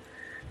something,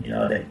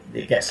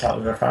 they get slapped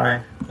with a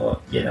fine.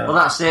 But well,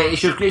 that's it.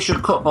 It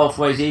should cut both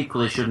ways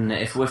equally, shouldn't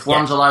it? If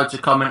one's allowed to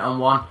comment on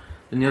one,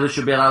 then the other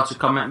should be allowed to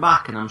comment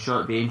back, and I'm sure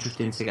it'd be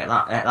interesting to get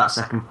that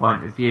second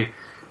point of view.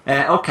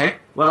 Okay,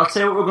 well, I'll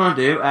tell you what we're going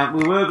to do.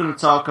 We were going to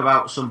talk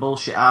about some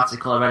bullshit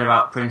article I read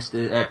about Prince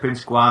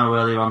Guano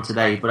earlier on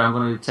today, but I'm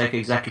going to take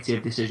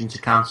executive decision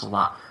to cancel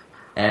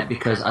that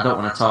because I don't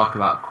want to talk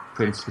about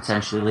Prince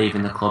potentially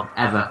leaving the club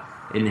ever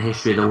in the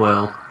history of the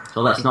world.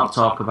 So let's not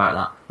talk about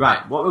that.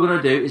 Right, what we're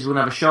going to do is we're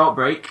going to have a short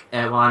break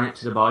while I nip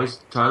to the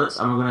boys' toilets,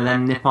 and we're going to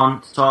then nip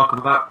on to talk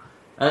about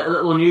a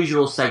little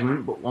unusual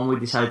segment, but one we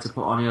decided to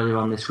put on earlier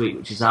on this week,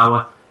 which is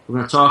we're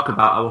going to talk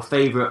about our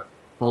favourite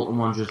Bolton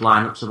Wanderers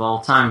lineups of all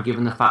time,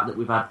 given the fact that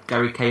we've had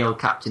Gary Cahill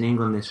captain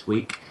England this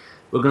week.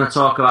 We're going to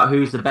talk about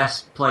who's the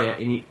best player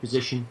in each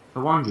position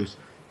for Wanderers.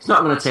 It's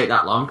not going to take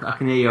that long. I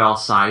can hear you all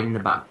sighing in the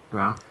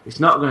background. It's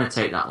not going to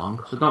take that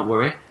long, so don't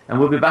worry. And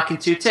we'll be back in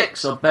 2 ticks,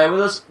 so bear with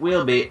us.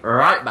 We'll be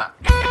right back.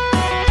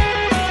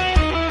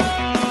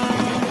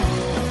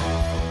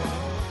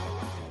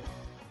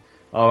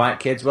 Alright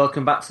kids,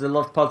 welcome back to the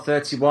Love Pod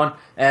 31.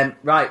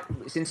 Right,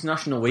 it's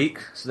International Week,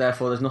 so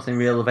therefore there's nothing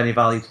real of any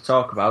value to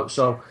talk about.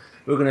 So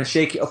we're going to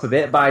shake it up a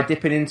bit by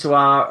dipping into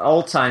our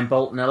all-time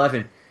Bolton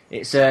 11.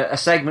 It's a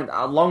segment that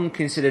I long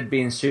considered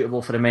being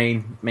suitable for the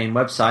main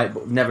website,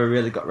 but we've never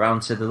really got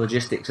around to the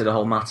logistics of the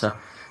whole matter.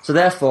 So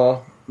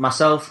therefore,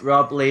 myself,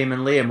 Rob, Liam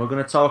and Liam, we're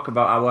going to talk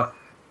about our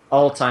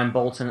all-time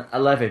Bolton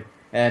 11.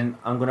 I'm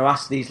going to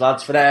ask these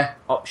lads for their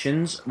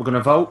options. We're going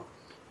to vote.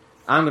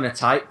 I'm going to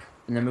type.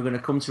 And then we're going to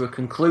come to a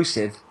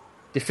conclusive,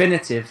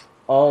 definitive,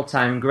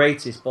 all-time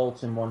greatest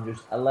Bolton Wanderers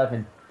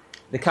 11.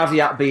 The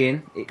caveat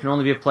being, it can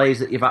only be players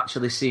that you've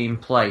actually seen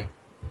play.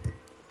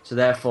 So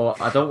therefore,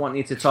 I don't want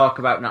you to talk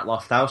about Nat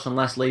Lofthouse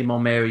unless Liam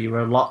O'Meara, you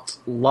were a lot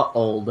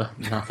older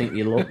than I think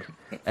you look.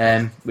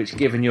 Which,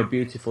 given your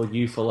beautiful,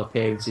 youthful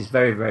appearance, is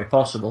very, very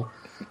possible.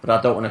 But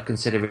I don't want to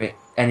consider it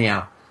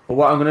anyhow. But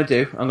what I'm going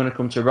to do, I'm going to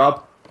come to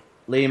Rob,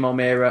 Liam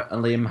O'Meara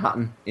and Liam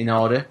Hatton in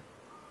order.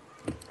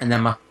 And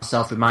then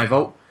myself with my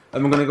vote.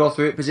 And we're going to go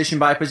through it position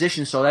by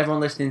position. So everyone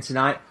listening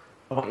tonight,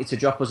 I want you to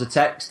drop us a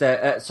text.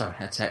 A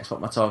text, what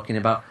am I talking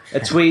about? A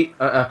tweet,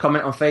 a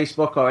comment on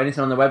Facebook or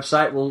anything on the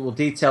website. We'll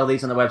detail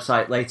these on the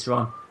website later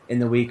on in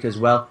the week as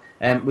well.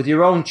 With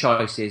your own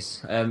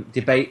choices,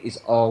 debate is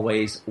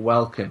always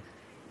welcome.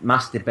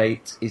 Mass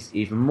debate is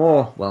even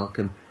more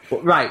welcome.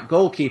 But right,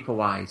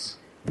 goalkeeper-wise,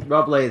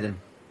 Rob Latham,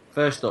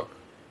 first up.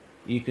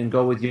 You can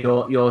go with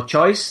your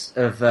choice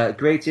of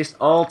greatest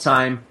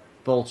all-time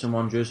Bolton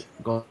Wanderers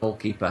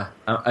goalkeeper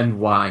and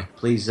why.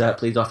 Please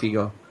off you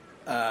go.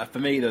 For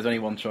me, there's only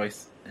one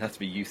choice. It has to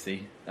be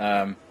UC.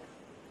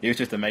 He was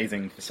just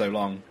amazing for so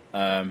long.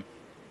 And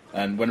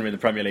when we were in the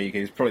Premier League,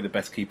 he was probably the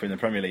best keeper in the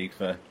Premier League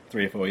for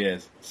 3 or 4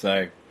 years.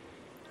 So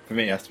for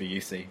me, it has to be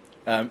UC.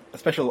 A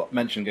special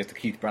mention goes to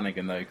Keith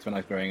Brannigan, though, because when I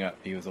was growing up,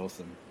 he was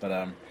awesome.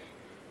 But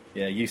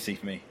yeah, UC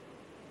for me.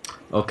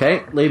 Okay,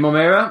 Liam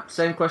O'Meara,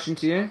 same question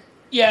to you.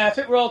 Yeah, I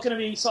think we're all going to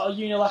be sort of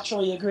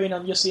unilaterally agreeing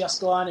on Jussi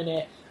Jääskeläinen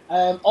here.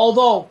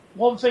 Although,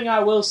 one thing I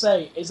will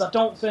say is I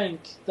don't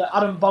think that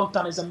Adam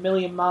Bogdan is a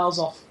million miles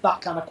off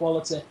that kind of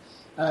quality.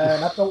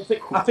 I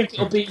think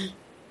it'll be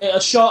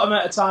a short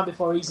amount of time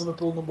before he's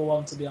Liverpool number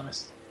one, to be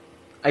honest.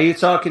 Are you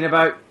talking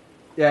about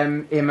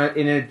him in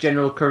a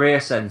general career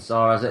sense,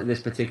 or is it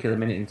this particular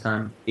minute in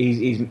time?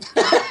 He's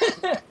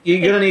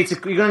you're gonna need to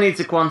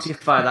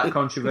quantify that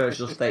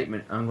controversial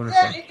statement. I'm gonna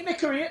say in a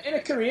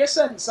career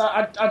sense,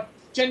 I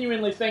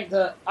genuinely think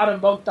that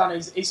Adam Bogdan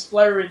is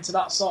flaring to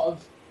that sort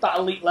of that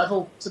elite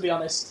level, to be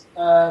honest.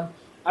 I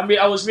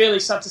was really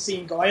sad to see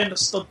him go. I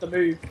understood the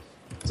move,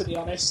 to be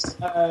honest.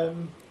 I've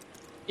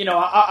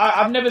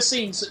never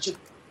seen such a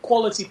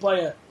quality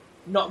player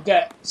not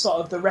get sort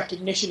of the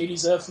recognition he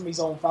deserved from his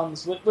own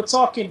fans. We're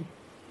talking,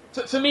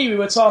 for me, we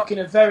were talking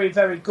a very,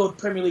 very good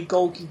Premier League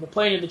goalkeeper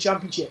playing in the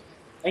Championship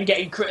and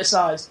getting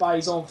criticised by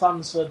his own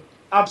fans for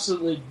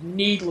absolutely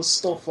needless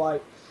stuff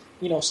like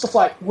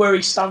where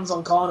he stands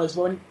on corners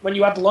when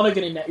you had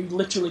Lonergan in there who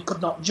literally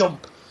could not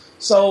jump.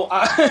 So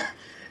I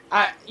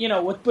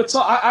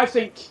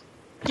think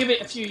give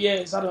it a few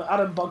years,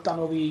 Adam Bogdan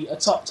will be a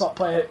top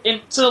player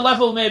to the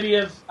level maybe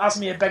of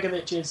Asmir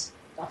Begovic is.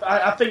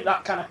 I think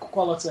that kind of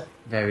quality.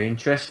 Very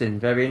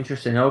interesting.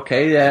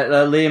 Okay,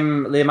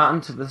 Liam Hatton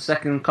to the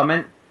second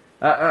comment.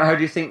 How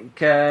do you think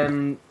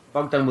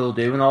Bogdan will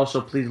do? And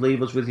also, please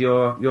leave us with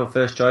your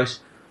first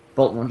choice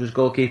Bolton Wanderers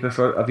goalkeeper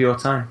of your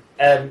time.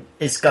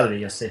 It's got to be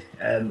Jussi.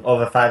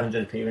 Over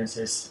 500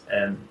 appearances.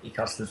 He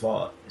cost us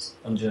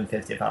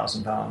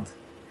 £150,000.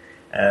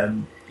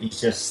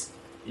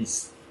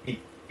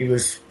 He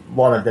was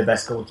one of the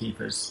best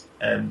goalkeepers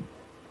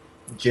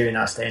during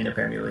our stay in the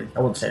Premier League. I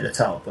wouldn't say the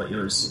top, but he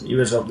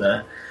was up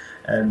there.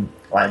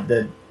 Like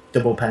the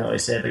double penalty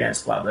save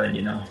against Blackburn,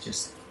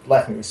 just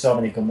left me with so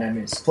many good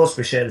memories. Plus,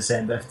 we share the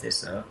same birthday,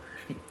 so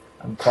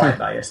I'm quite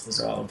biased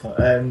as well. But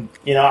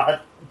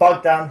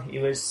Bogdan, he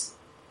was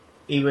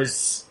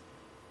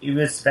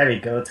very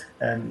good.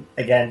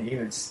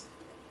 Again,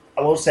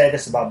 I will say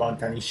this about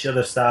Bogdan: he should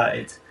have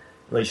started.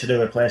 Well, he should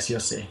have replaced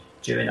Jussi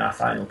during our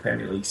final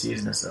Premier League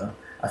season or so.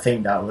 I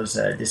think that was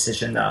a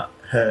decision that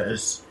hurt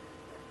us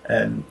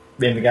in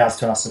regards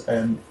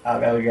to our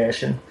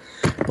relegation.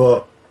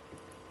 But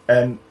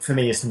for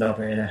me, it's a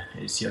no-brainer.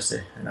 It's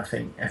Jussi, and I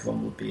think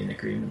everyone would be in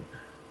agreement.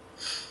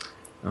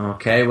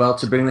 Okay, well,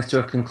 to bring this to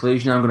a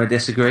conclusion, I'm going to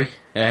disagree.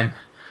 The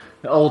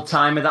old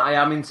timer that I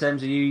am in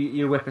terms of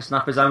you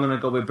whippersnappers, I'm going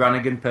to go with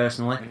Brannigan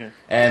personally.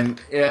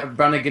 Okay.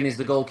 Brannigan is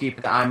the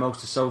goalkeeper that I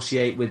most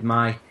associate with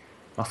my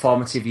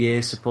formative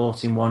years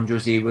supporting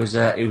Wanderers. He was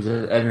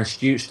an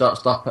astute shot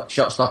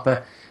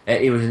stopper.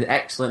 He was an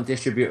excellent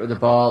distributor of the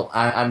ball,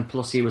 and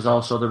plus he was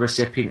also the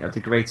recipient of the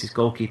greatest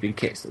goalkeeping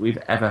kits that we've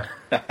ever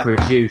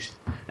produced.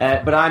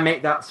 But I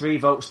make that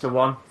 3-1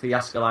 for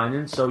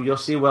Jääskeläinen. So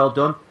Jussi, well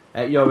done.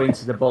 You're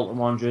into the Bolton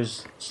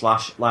Wanderers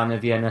 / Line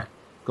of Vienna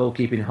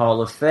Goalkeeping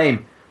Hall of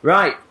Fame.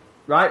 Right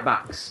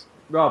backs.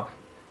 Rob,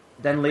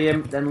 then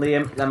Liam,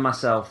 then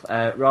myself.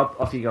 Rob,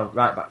 off you go.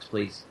 Right backs,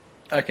 please.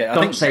 Okay.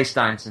 Don't say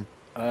Steinson.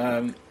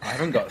 I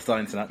haven't got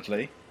Steinson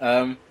actually.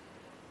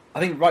 I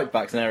think right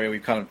back's an area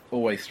we've kind of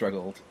always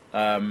struggled.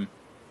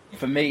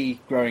 For me,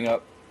 growing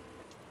up,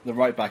 the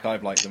right back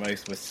I've liked the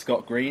most was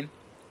Scott Green.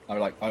 I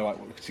like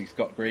watching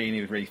Scott Green.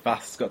 He was really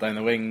fast, got down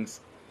the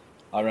wings.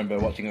 I remember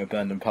watching him at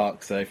Burnden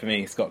Park, so for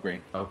me, Scott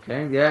Green.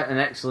 Okay, yeah, an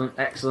excellent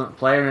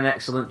player and an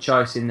excellent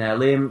choice in there.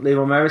 Liam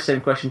O'Meara, same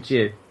question to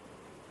you.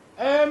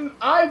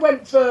 I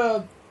went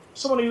for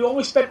someone who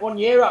only spent 1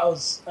 year at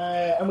us,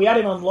 and we had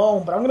him on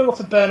loan, but I'm going to go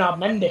for Bernard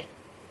Mendy.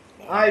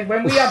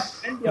 When we had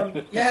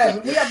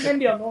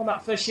Mendy on loan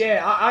that first year,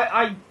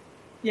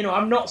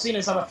 I'm not seen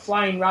us have a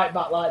flying right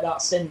back like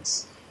that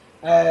since.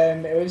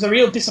 It was a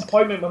real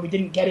disappointment when we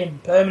didn't get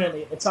him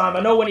permanently at the time. I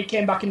know when he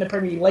came back in the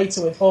Premier League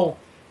later with Hull,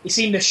 he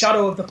seemed a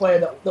shadow of the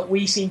player that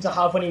we seemed to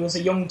have when he was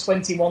a young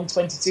 21,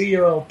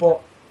 22-year-old.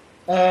 But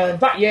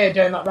that year,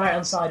 down that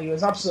right-hand side, he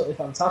was absolutely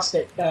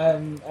fantastic.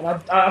 And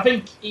I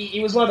think he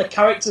was one of the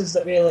characters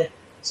that really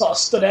sort of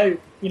stood out,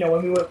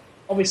 when we were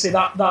obviously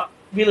that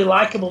really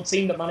likeable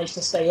team that managed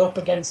to stay up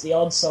against the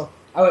odds. So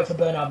I went for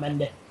Bernard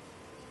Mendy.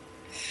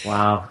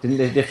 Wow.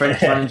 Didn't the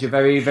French manager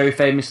very, very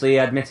famously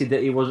admitted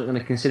that he wasn't going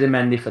to consider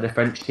Mendy for the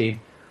French team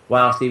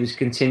whilst he was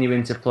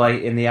continuing to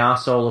play in the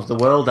arsehole of the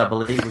world, I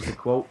believe was the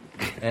quote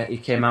he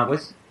came out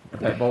with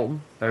about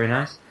Bolton. Very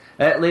nice.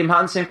 Liam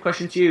Hatton, same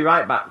question to you.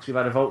 Right backs, we've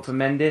had a vote for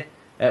Mendy.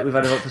 We've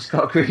had a vote for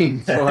Scott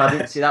Green, so I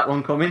didn't see that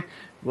one coming.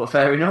 But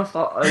fair enough.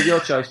 Your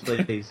choice,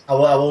 please. I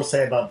will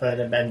say about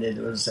Bernard Mendy,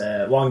 there was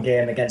one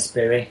game against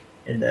Bury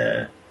in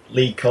the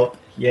League Cup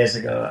years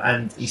ago,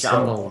 and he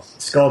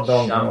scored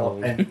one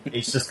goal, and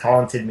it's just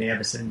haunted me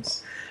ever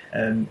since.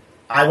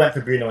 I went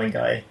for Bruno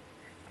Nguy.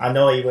 I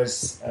know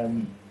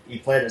he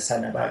played at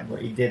centre back,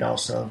 but he did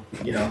also,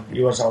 he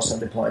was also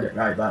deployed at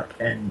right back,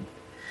 and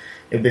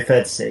it would be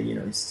fair to say,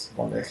 he's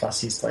one of the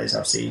classiest players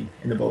I've seen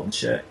in the Bolton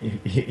shirt.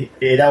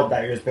 It helped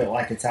that he was built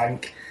like a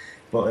tank,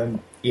 but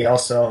he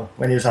also,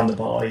 when he was on the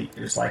ball, he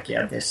was like he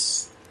had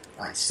this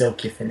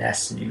silky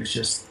finesse, and he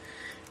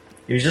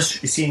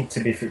seemed to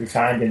be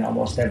refined in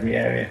almost every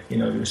area. He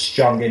was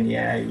strong in the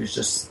air.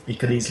 He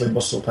could easily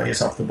muscle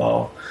players off the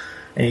ball,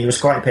 and he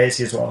was quite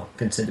pacey as well,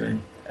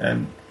 considering.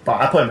 But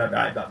I put him at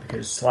right back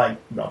because, like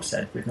Rob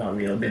said, we've not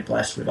really been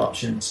blessed with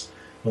options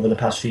over the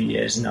past few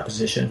years in that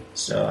position.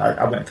 So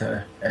I went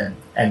for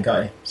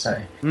Nguy.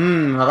 Sorry.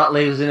 Well, that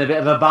leaves us in a bit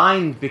of a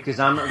bind because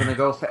I'm not going to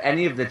go for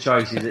any of the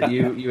choices that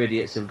you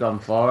idiots have gone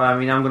for. I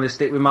mean, I'm going to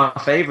stick with my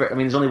favourite. I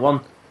mean, there's only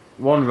one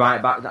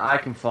right back that I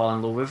can fall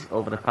in love with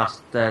over the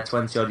past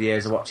 20 odd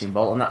years of watching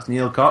Bolton, and that's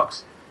Neil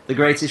Cox, the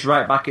greatest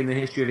right back in the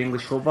history of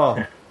English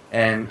football.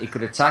 He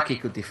could attack, he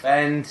could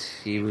defend,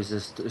 he was a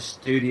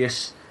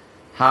studious,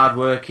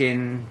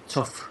 hard-working,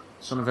 tough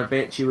son of a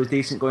bitch. He was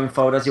decent going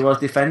forward as he was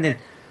defending.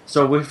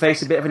 So we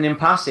face a bit of an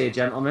impasse here,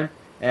 gentlemen.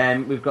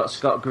 We've got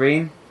Scott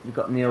Green, we've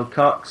got Neil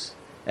Cox.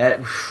 We're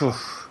going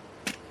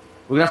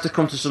to have to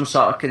come to some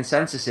sort of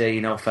consensus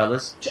here,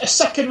 fellas. A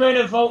second round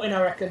of voting,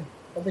 I reckon.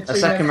 A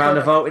second round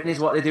of voting is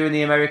what they do in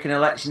the American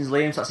elections,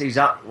 Liam. So that's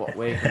exactly what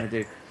we're going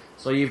to do.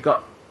 So you've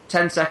got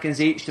 10 seconds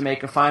each to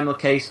make a final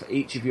case for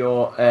each of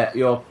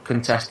your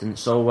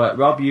contestants. So,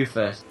 Rob, you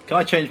first. Can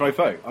I change my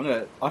vote?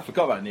 I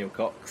forgot about Neil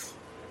Cox.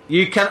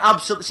 You can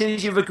absolutely, as soon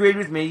as you've agreed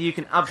with me, you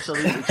can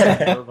absolutely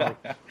change your vote.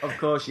 Of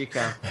course you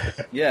can.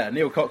 Yeah,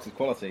 Neil Cox is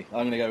quality.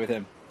 I'm going to go with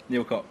him.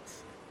 Neil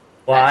Cox.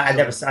 Well, I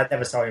never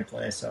saw him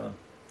play, so...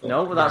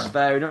 No, well, that's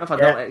fair enough. I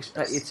don't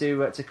expect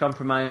you to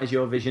compromise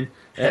your vision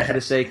for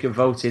the sake of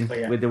voting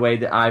with the way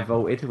that I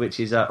voted, which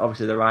is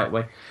obviously the right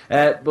way.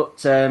 But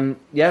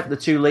the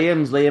two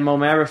Liams, Liam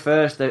O'Meara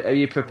first. Are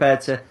you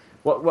prepared to...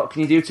 What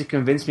can you do to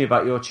convince me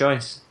about your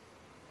choice?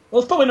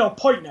 Well, there's probably no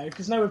point now,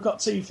 because now we've got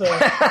two for...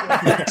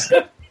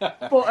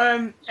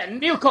 But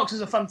Neil Cox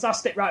is a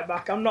fantastic right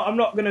back. I'm not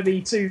going to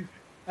be too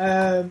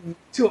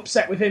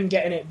upset with him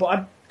getting it.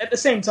 But at the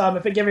same time,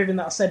 I think everything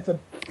that I said for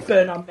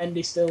Bernard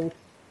Mendy still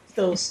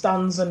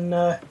stands, and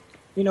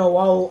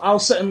I'll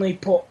certainly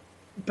put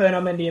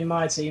Bernard Mendy in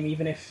my team,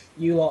 even if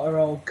you lot are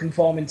all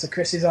conforming to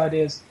Chris's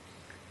ideas.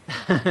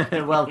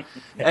 Well,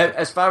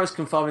 as far as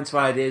conforming to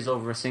ideas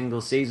over a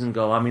single season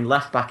go, I mean,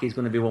 left back is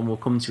going to be one we'll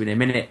come to in a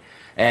minute.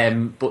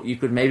 But you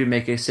could maybe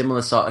make a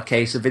similar sort of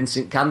case of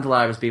Vincent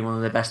Candelaire as being one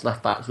of the best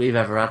left backs we've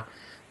ever had.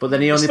 But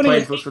then he only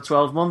played for us for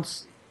 12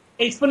 months.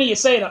 It's funny you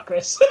say that,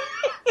 Chris.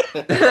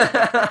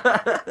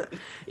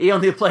 He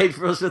only played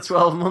for us for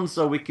 12 months,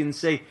 so we can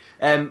see.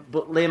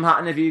 But Liam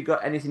Hatton, have you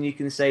got anything you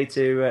can say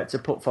to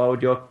put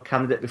forward your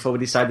candidate before we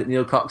decide that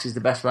Neil Cox is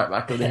the best right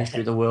back in the history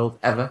of the world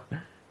ever?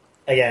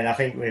 Again, I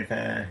think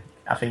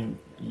I think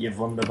you've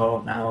won the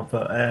vote now,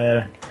 but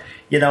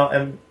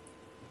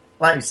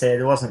like you say,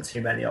 there wasn't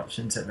too many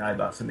options at right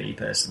back for me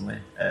personally.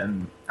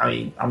 I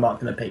mean, I'm not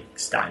going to pick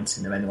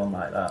Stanton or anyone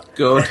like that.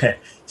 Good.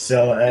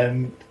 So,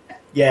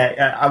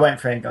 I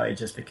went for Ngotti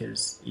just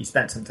because he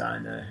spent some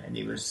time there and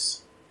he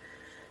was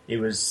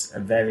a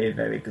very,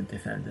 very good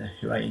defender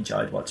who I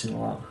enjoyed watching a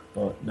lot.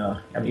 But no,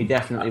 I mean, he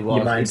definitely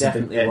was. He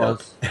definitely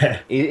was.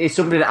 He's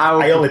somebody that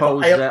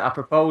I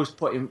propose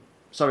putting.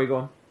 Sorry, go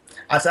on.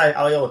 I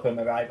only put him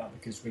at right back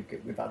because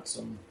we've had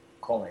some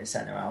quality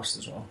centre house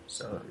as well,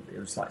 so it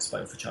was like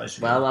spoiled for choice.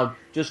 Really. Well, I'm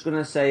just going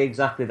to say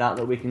exactly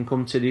that we can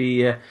come to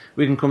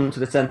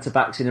the centre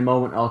backs in a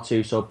moment or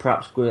two. So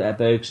perhaps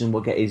Bergson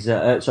will get his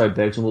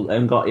Bergson will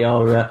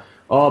Ngotti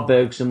or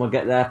Bergson will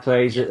get their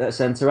plays at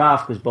centre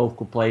half because both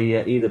could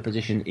play either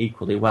position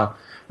equally well.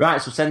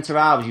 Right, so centre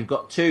halves, you've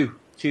got two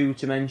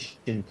to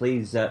mention,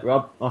 please.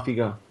 Rob, off you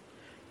go.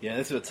 Yeah,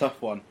 this is a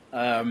tough one.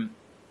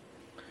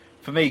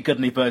 For me,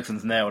 Gudni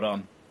Bergson's nailed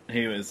on.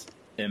 He was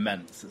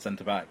immense at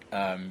centre back.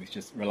 He's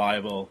just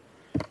reliable.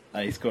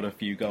 He's got a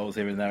few goals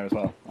here and there as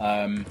well.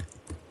 I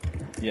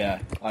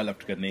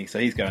loved Gudni, so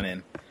he's going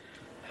in.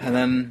 And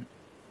then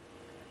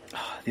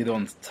the other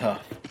one's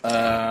tough.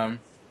 I'm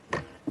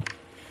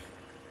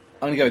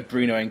going to go with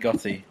Bruno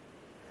Ngotti,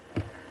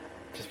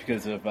 just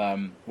because of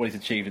what he's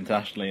achieved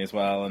internationally as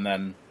well. And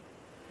then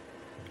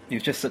he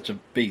was just such a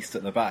beast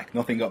at the back.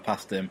 Nothing got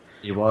past him.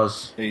 He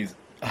was. He's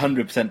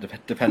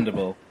 100%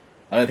 dependable.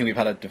 I don't think we've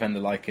had a defender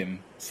like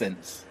him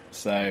since.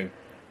 So,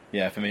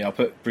 yeah, for me, I'll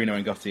put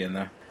Bruno Ngotti in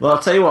there. Well, I'll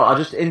tell you what. I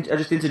just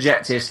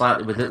interject here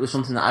slightly with it. It was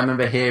something that I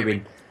remember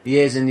hearing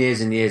years and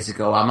years and years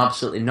ago. I'm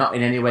absolutely not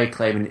in any way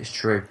claiming it's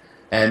true.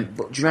 But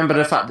do you remember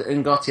the fact that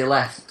Ngotti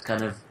left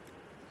kind of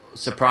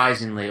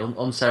surprisingly,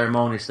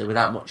 unceremoniously,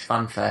 without much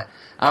fanfare?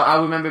 I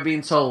remember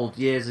being told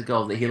years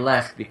ago that he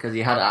left because he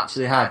had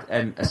actually had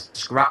a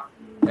scrap,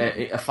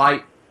 a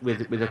fight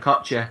with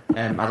Okocha.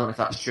 I don't know if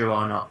that's true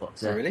or not,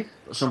 but really?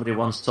 But somebody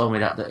once told me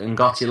that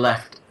Ngotti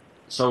left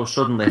so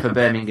suddenly for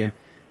Birmingham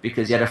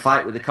because he had a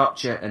fight with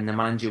Okocha and the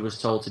manager was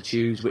told to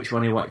choose which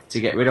one he wanted to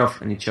get rid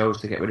of, and he chose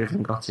to get rid of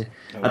Ngotti.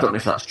 I don't know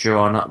if that's true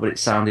or not, but it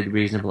sounded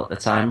reasonable at the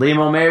time. Liam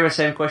O'Meara,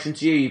 same question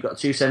to you. You've got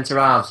two centre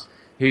halves.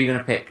 Who are you going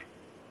to pick?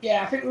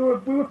 Yeah, I think we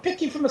were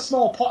picking from a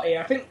small pot here.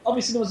 I think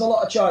obviously there was a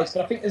lot of choice,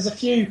 but I think there's a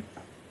few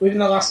within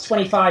the last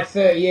 25,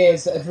 30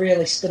 years that have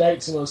really stood out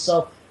to us.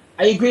 So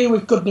I agree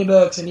with Gudni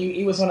Bergson.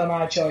 He was one of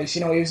my choice.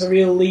 You know, he was a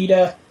real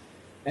leader.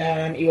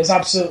 He was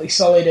absolutely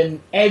solid,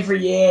 and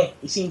every year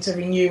he seemed to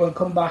renew and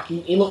come back.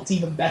 He looked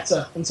even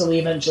better until he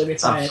eventually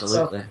retired.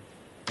 Absolutely.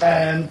 So,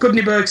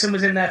 Gudni Bergson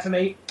was in there for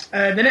me.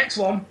 The next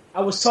one,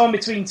 I was torn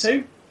between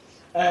two.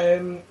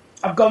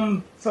 I've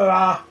gone for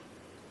our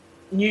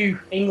new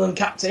England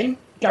captain,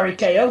 Gary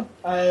Cahill.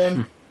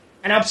 An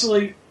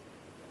absolute...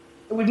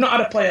 We've not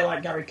had a player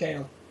like Gary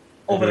Cahill.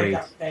 Other than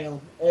Gary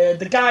Cahill.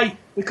 The guy,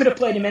 we could have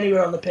played him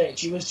anywhere on the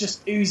pitch. He was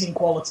just oozing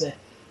quality.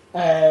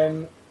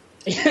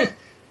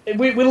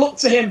 We looked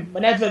to him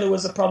whenever there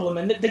was a problem,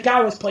 and the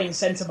guy was playing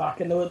centre back,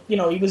 and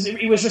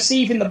he was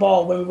receiving the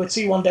ball when we were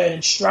 2-1 down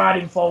and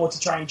striding forward to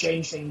try and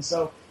change things.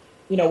 So,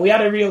 we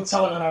had a real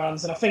talent on our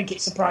hands, and I think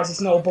it surprises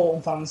no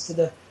Bolton fans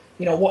to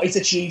what he's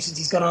achieved since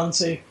he's gone on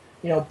to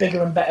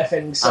bigger and better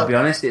things. So. I'll be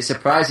honest, it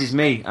surprises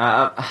me, and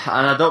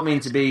I don't mean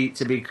to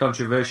be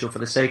controversial for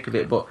the sake of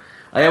it, but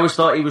I always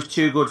thought he was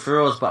too good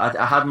for us. But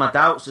I had my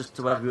doubts as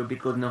to whether he would be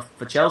good enough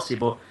for Chelsea,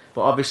 but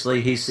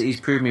obviously he's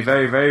proved me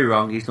very, very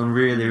wrong. He's done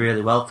really,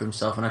 really well for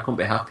himself, and I couldn't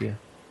be happier.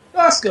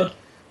 That's good.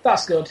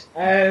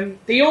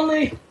 The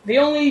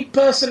only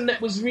person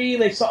that was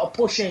really sort of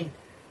pushing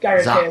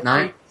Gary Cahill,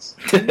 Knight.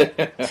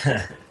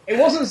 It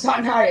wasn't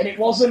Zach Knight, and it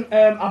wasn't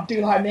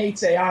Abdullah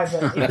Meite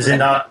either. Was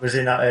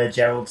it not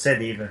Gerald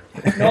Said either?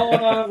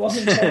 No, it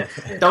wasn't Gerald.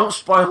 Don't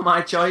spoil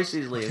my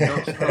choices, Liam.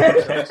 Don't spoil my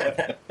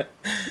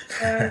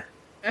choices.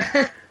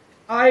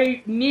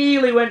 I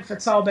nearly went for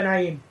Tal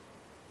Ben-Haim.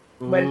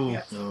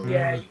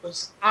 Yeah, he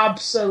was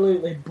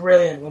absolutely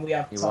brilliant when we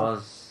had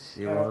Tal.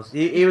 He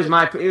was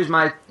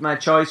my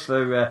choice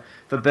for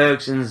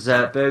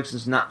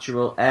Bergson's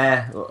natural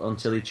heir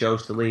until he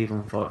chose to leave,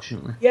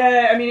 unfortunately.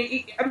 Yeah, I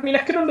mean, I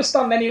could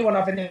understand anyone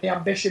having the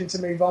ambition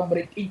to move on,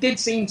 but he did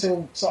seem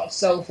to sort of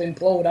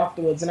self-implode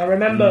afterwards. And I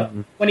remember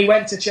when he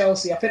went to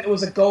Chelsea, I think there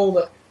was a goal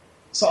that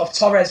sort of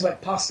Torres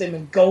went past him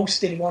and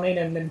ghosted one in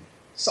and then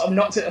sort of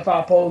knocked it to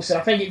far post. And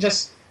I think it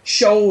just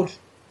showed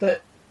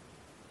that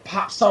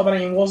perhaps Tal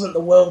Ben-Haim wasn't the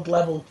world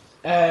level.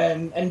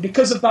 And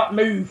because of that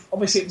move,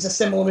 obviously it was a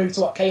similar move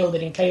to what Cahill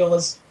did, and Cahill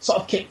has sort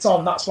of kicked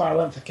on. That's why I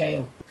went for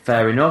Cahill.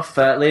 Fair enough.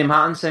 Liam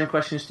Hatton, same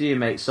questions to you,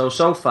 mate. So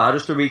far,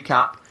 just to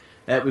recap,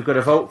 we've got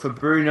a vote for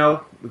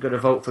Bruno, we've got a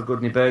vote for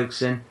Gudni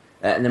Bergson,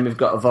 and then we've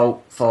got a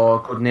vote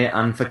for Gudni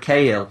and for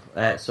Cahill.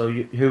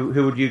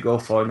 Who would you go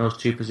for in those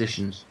two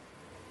positions?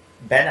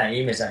 Ben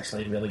Haim is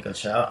actually a really good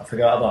shout. I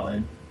forgot about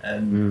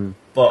him.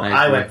 But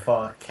I went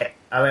for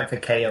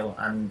Cahill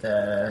and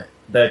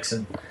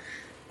Bergson.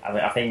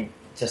 I think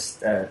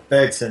just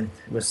Bergson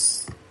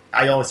was...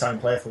 I only saw him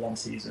play for one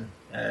season.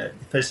 The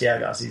first year I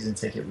got a season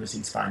ticket was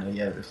his final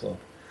year at the club.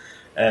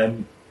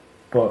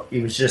 But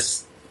he was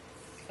just...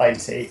 Like you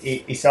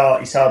say, he saw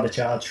the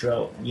charge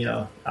throughout,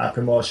 our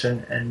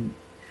promotion, and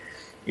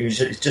he was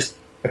just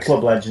a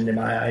club legend in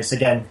my eyes.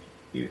 Again,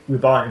 we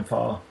bought him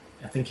for...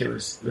 I think it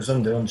was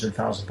under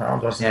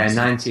 £100,000,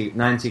 wasn't it?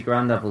 90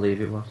 grand, I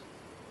believe it was.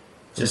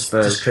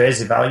 Just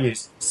crazy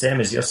values, same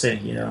as Yossi.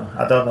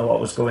 I don't know what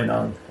was going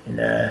on in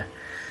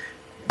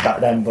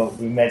back then, but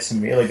we made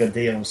some really good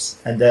deals.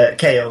 And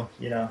Cahill,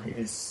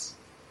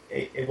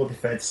 it would be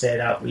fair to say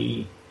that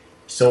we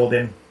sold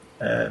him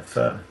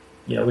for,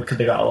 we could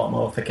have got a lot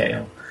more for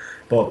Cahill.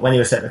 But when he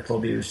was at the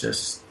club, he was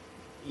just,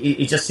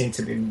 he just seemed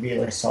to be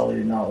really solid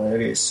in all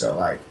areas. So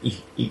like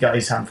he got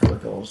his handful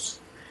of goals.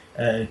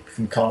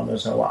 From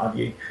corners or what have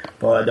you,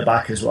 but at the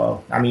back as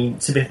well. I mean,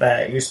 to be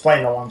fair, he was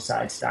playing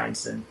alongside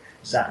Steinson,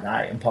 Zach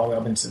Knight and Paul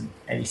Robinson,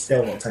 and he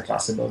still looked a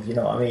class above, you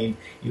know what I mean?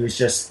 He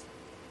just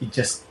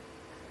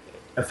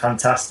a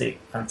fantastic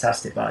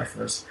buy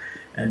for us.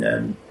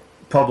 And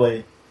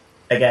probably,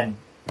 again,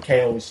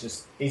 Cahill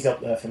was he's up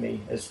there for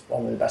me as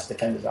one of the best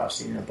defenders I've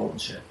seen in a Bolton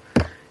shirt.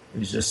 It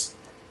was just,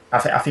 I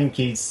think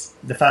he's,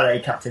 the fact that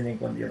he captained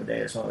England the other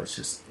day as well,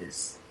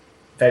 it's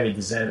very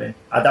deserving.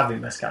 I'd have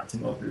him as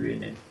captain over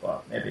Rooney,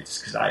 but maybe just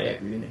because I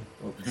hate Rooney.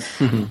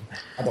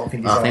 I don't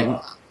think he's all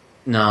that.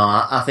 No,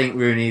 I think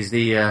Rooney's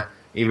he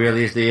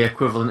really is the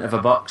equivalent of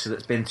a boxer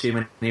that's been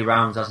too many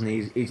rounds, hasn't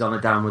he? He's on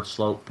a downward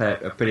slope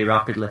pretty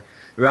rapidly.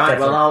 Right,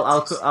 Definitely.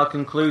 well, I'll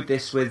conclude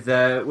this with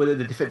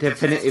the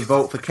definitive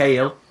vote for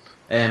Cahill.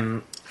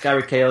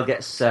 Gary Cahill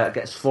gets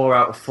 4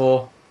 out of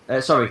 4.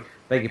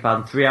 Beg your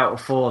pardon, 3 out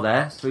of 4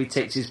 there. So he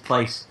takes his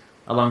place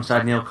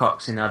alongside Neil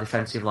Cox in our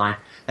defensive line.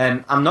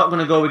 I'm not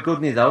going to go with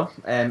Gudni though.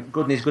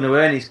 Gudni's going to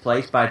earn his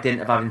place by dint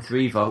of having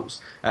 3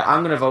 votes.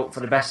 I'm going to vote for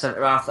the best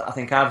centre half that I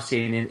think I've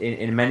seen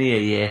in many a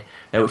year,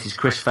 which is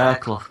Chris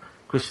Fairclough.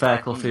 Chris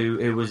Fairclough,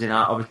 who was in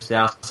our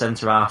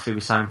centre half, who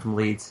we signed from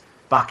Leeds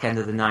back end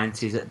of the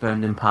 90s at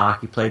Burnden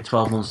Park. He played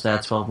 12 months there,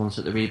 12 months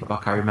at the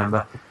Reebok, I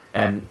remember.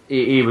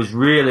 He was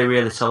really,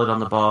 really solid on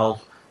the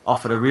ball.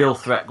 Offered a real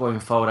threat going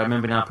forward. I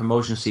remember in our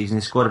promotion season,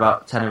 he scored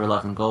about 10 or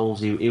 11 goals.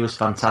 He was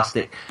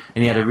fantastic,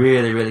 and he had a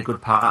really, really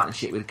good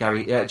partnership with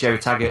Jerry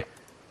Taggart.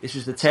 This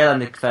was the tail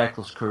end of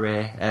Fairclough's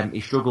career. He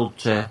struggled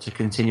to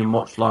continue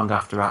much long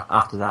after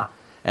that,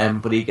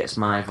 but he gets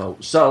my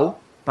vote. So,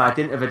 by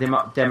dint of a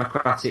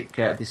democratic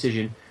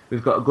decision,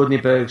 we've got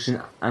Gudni Bergson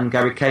and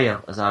Gary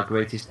Cahill as our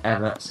greatest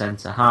ever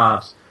centre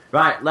halves.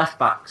 Right, left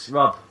backs.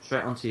 Rob,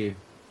 straight on to you.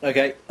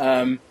 Okay,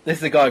 this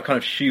is a guy who kind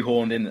of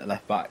shoehorned in at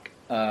left back.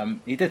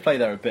 He did play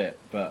there a bit,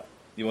 but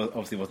he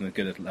obviously wasn't as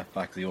good at left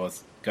back as he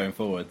was going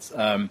forwards.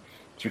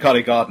 It's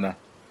Ricardo Gardner.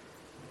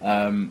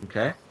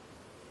 Okay.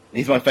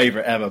 He's my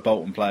favourite ever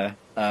Bolton player.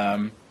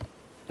 And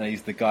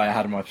he's the guy I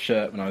had on my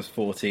shirt when I was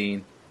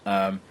 14.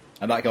 And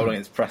that goal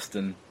against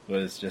Preston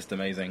was just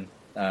amazing.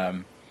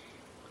 And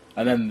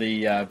then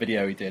the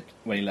video he did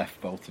when he left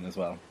Bolton as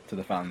well to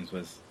the fans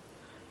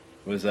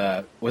was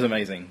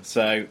amazing.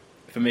 So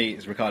for me,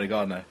 it's Ricardo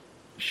Gardner,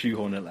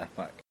 shoehorn at left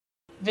back.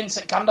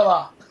 Vincent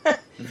Candela.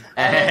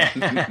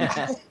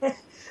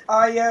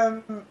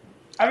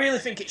 I really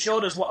think it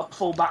showed us what a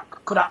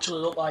full-back could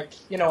actually look like.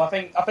 I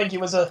think he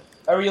was a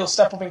real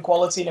step up in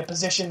quality in a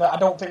position that I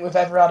don't think we've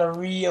ever had a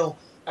real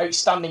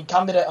outstanding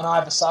candidate on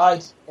either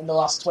side in the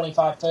last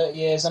 25, 30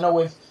 years. I know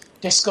we've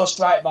discussed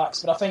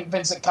right-backs, but I think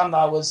Vincent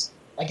Candela was,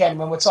 again,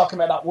 when we're talking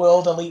about that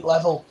world elite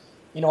level,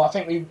 I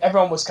think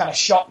everyone was kind of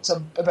shocked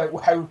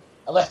about how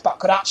a left-back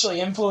could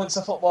actually influence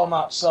a football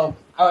match. So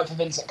I went for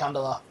Vincent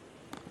Candela.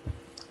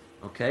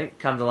 Okay,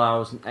 Candela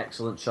was an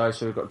excellent choice.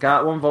 So we've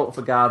got 1 vote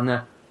for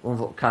Gardner, 1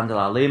 vote for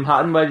Candela. Liam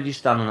Hatton, where did you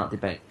stand on that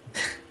debate?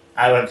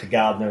 I went for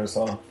Gardner as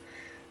well.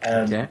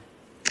 Okay.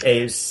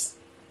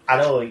 I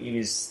know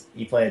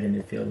he played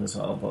in midfield as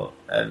well, but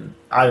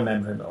I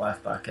remember him at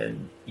left back,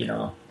 and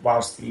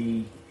whilst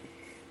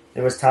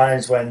there was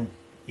times when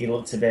he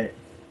looked a bit,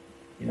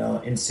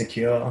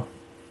 insecure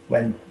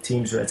when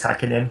teams were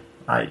attacking him,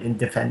 like in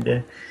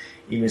defending.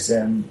 He's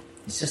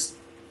just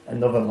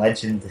another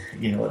legend,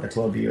 at the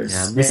club. He was.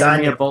 Yeah,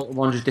 behind a Bolton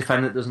Wanderers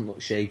defender that doesn't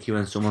look shaky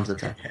when someone's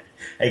attacking.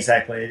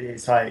 Exactly,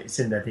 it's like it's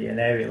in their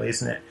DNA, really,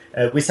 isn't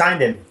it? We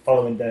signed him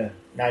following the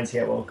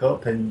 '98 World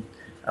Cup, and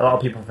a lot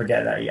of people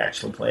forget that he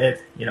actually played,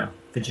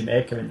 for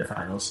Jamaica in the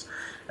finals.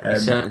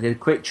 Certainly.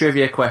 Quick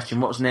trivia question: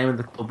 what's the name of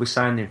the club we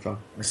signed him from?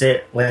 Was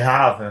it Le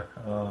Havre?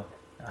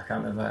 I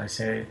can't remember how to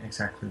say it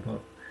exactly, but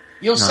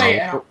you'll say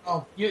it.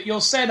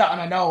 You'll say that,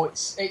 and I know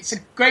it's a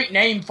great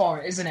name for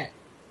it, isn't it?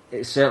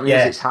 It certainly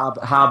is. It's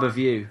Harbour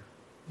View.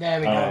 There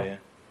we go. Yeah.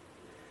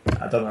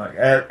 I don't know.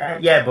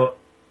 But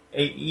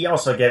he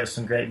also gave us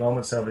some great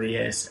moments over the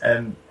years.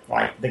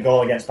 Like the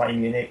goal against Bayern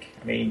Munich.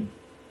 I mean,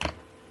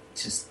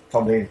 it's just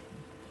probably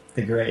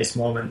the greatest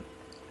moment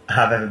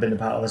I've ever been a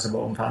part of as a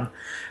Bolton fan.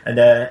 And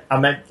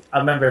I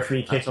remember a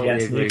free kick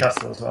against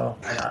Newcastle as well.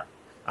 And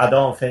I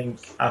don't think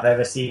I've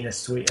ever seen a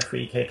sweeter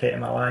free kick hit in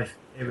my life.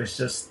 It was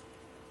just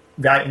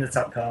right in the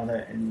top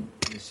corner, and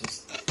it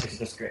was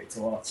just great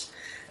to watch.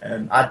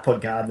 I'd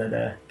put Gardner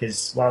there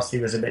because whilst he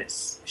was a bit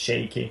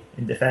shaky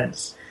in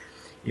defence,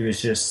 he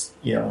was just,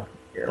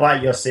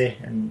 like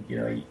Yossi, and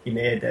he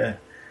made a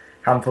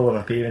handful of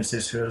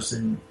appearances for us,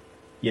 and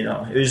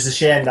it was a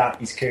shame that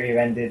his career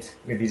ended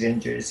with his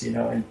injuries,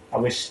 and I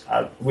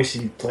wish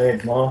he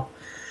played more,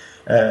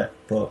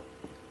 but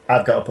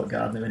I've got to put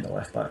Gardner in the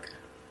left back.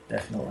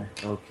 Definitely.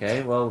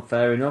 Okay, well,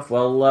 fair enough.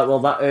 Well,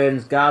 that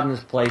earns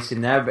Gardner's place in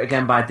there, but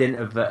again, by dint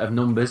of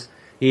numbers,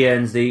 he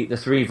earns the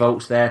 3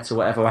 votes there to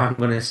whatever I'm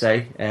going to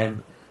say,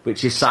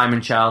 which is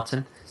Simon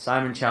Charlton.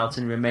 Simon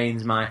Charlton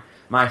remains my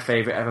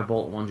favourite ever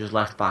Bolton Wanderers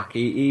left back.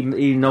 He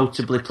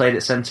notably played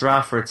at centre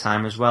half for a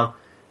time as well.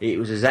 He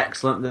was as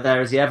excellent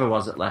there as he ever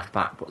was at left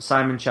back. But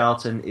Simon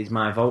Charlton is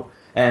my vote.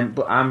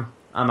 But I'm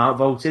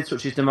outvoted,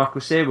 such is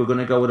democracy. We're going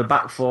to go with a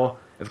back 4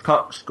 of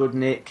Cox,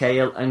 Goodney,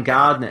 Cahill and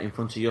Gardner in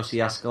front of Jussi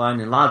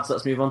Jääskeläinen. And lads,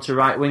 let's move on to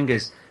right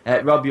wingers.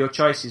 Rob, your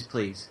choices,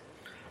 please.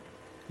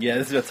 Yeah,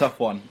 this is a tough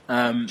one.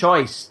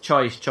 Choice.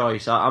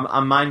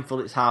 I'm mindful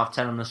it's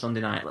 10:30 on a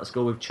Sunday night. Let's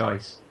go with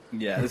choice.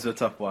 Yeah, this is a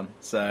tough one.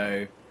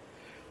 So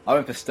I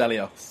went for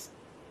Stelios.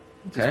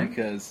 Okay.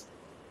 Because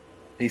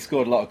he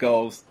scored a lot of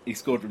goals, he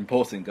scored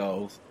important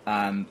goals,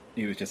 and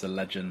he was just a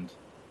legend.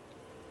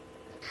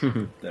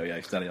 There we go,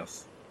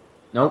 Stelios.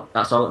 Nope,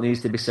 that's all that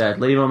needs to be said.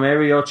 Liam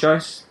O'Meara, your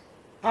choice?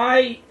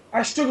 I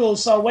struggled,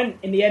 so I went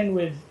in the end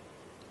with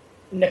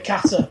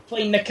Nakata,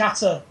 playing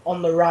Nakata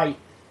on the right.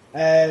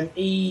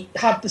 He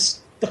had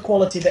the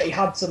quality that he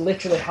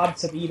literally had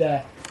to be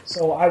there,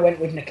 so I went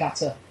with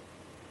Nakata.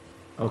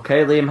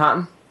 Okay, Liam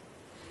Hatton?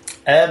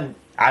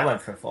 I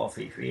went for a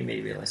 4-3-3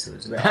 maybe, unless it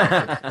was a bit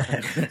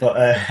awkward. But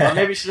well,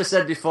 maybe you should have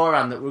said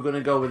beforehand that we're going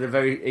to go with a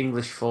very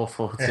English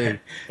 4-4-2.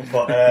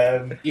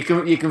 But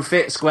you can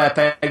fit square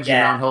pegs in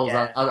round holes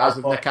as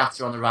with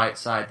Nakata on the right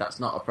side. That's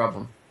not a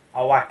problem.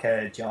 I'll whack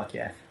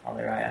Georgiev on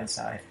the right hand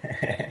side.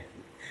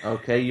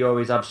 Okay,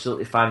 Yori's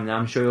absolutely fine.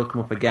 I'm sure he'll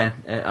come up again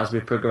as we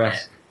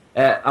progress.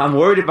 I'm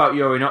worried about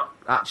Yori not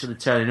actually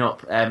turning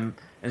up, and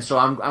so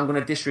I'm going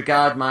to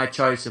disregard my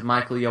choice of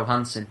Michael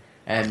Johansson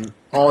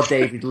or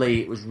David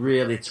Lee. It was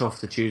really tough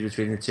to choose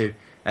between the two.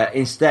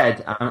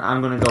 Instead,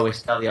 I'm going to go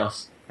with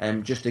Stelios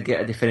just to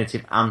get a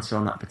definitive answer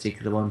on that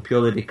particular one,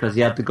 purely because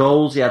he had the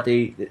goals, he had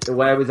the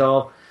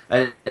wherewithal,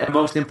 and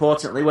most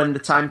importantly, when the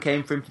time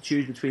came for him to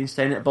choose between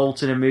staying at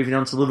Bolton and moving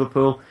on to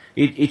Liverpool,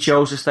 he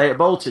chose to stay at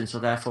Bolton, so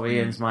therefore he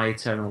earns my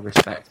eternal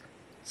respect.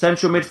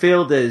 Central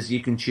midfielders, you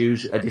can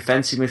choose a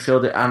defensive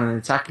midfielder and an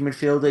attacking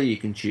midfielder. You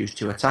can choose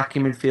 2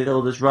 attacking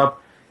midfielders. Rob,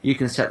 you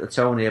can set the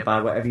tone here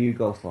by whatever you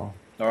go for.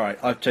 All right,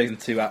 I've chosen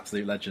 2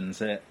 absolute legends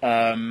here.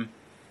 So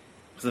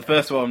the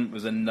first one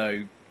was a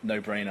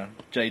no-brainer.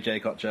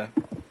 JJ Kocher,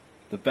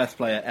 the best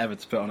player ever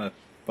to put on a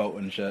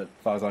Bolton shirt,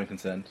 as far as I'm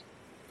concerned.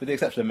 With the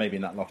exception of maybe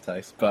Nat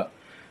Loftus, but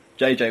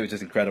JJ was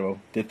just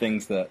incredible. Did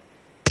things that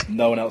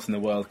no one else in the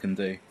world can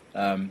do.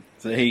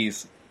 So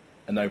he's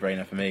a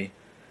no-brainer for me.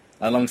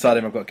 Alongside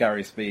him, I've got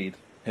Gary Speed,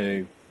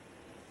 who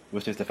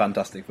was just a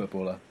fantastic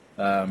footballer.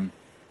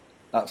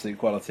 Absolute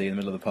quality in the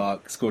middle of the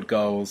park, scored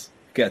goals,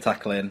 get a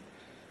tackle in,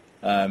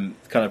 kind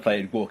of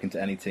played walk into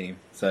any team.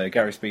 So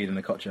Gary Speed and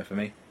the Kocher for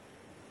me.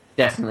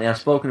 Definitely. I've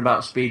spoken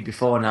about Speed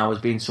before now as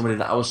being somebody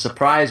that I was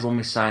surprised when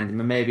we signed him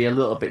and maybe a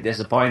little bit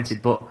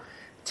disappointed, but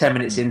 10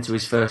 minutes into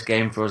his first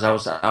game for us,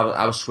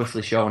 I was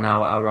swiftly shown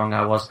how wrong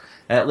I was.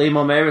 Liam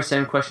O'Meara,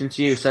 same question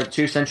to you.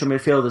 2 central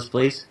midfielders,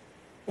 please.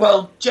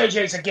 Well,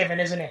 JJ's a given,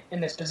 isn't it, in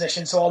this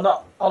position?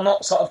 So I'll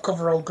not sort of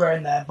cover old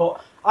ground there.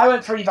 But I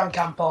went for Ivan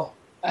Campo.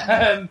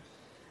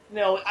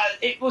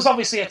 It was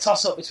obviously a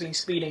toss-up between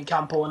Speed and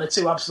Campo, and the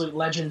 2 absolute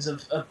legends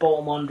of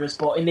Bolton Wanderers.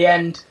 But in the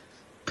end,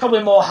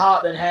 probably more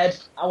heart than head,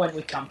 I went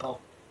with Campo.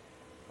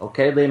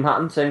 Okay, Liam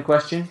Hatton, same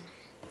question.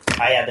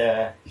 I had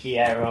a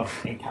Hierro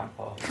in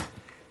Campo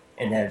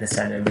in the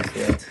centre of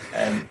midfield.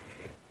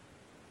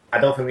 I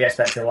don't think we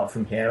expected a lot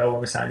from Hierro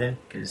when we signed him,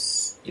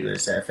 because he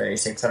was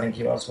 36, I think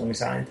he was, when we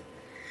signed.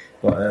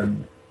 But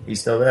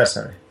he's still there,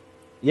 sorry.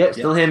 Yep,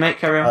 still here, mate,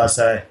 carry on. Oh,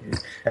 sorry.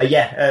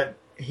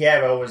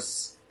 Hierro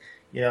was,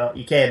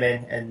 he came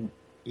in and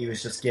he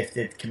was just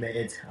gifted,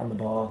 committed on the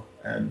ball.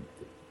 And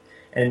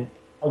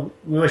we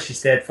wish he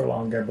stayed for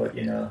longer, but,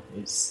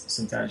 it's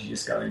sometimes you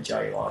just got to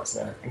enjoy what's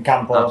there. And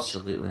Campo,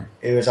 absolutely,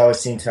 he was always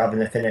seemed to have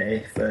an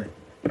affinity for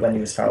when he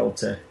was fouled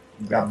to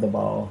grab the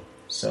ball.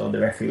 So the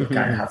referee would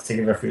kind of have to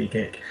give a free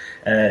kick.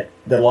 The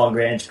long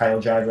range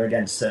pile driver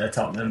against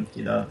Tottenham,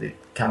 the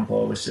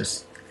Campo was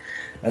just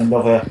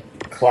another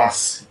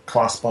class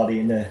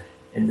body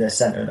in the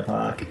centre of the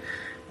park,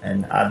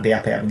 and I'd be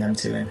happy having them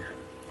 2 in.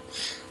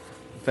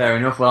 Fair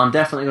enough. Well, I'm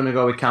definitely going to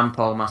go with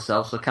Campo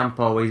myself. So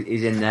Campo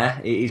is in there.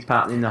 He's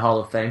partly in the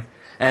Hall of Fame.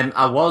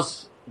 I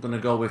was going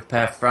to go with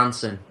Per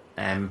Fransen,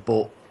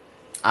 but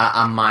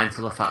I'm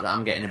mindful of the fact that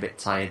I'm getting a bit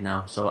tired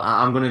now. So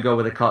I'm going to go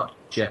with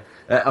Okocha.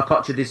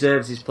 Okocha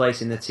deserves his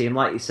place in the team.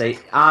 Like you say,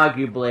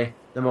 arguably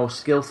the most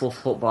skillful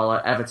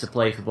footballer ever to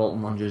play for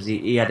Bolton Wanderers.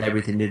 He had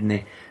everything, didn't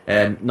he?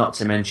 Not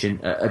to mention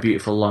a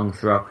beautiful long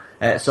throw.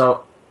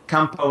 So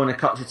Campo and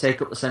Okocha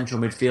take up the central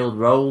midfield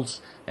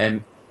roles.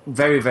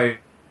 Very, very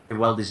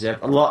well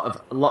deserved. A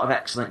lot of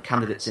excellent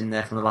candidates in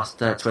there from the last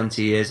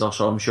 20 years or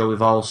so. I'm sure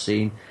we've all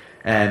seen.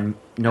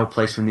 No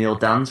place for Neil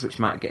Dans, which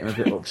might get him a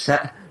bit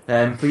upset.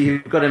 But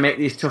you've got to make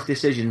these tough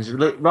decisions.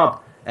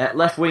 Rob,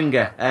 left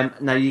winger.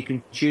 Now you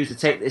can choose to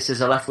take this as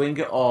a left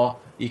winger, or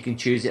you can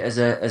choose it as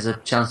a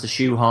chance to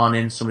shoehorn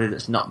in somebody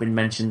that's not been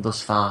mentioned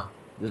thus far.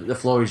 The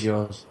floor is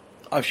yours.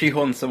 I've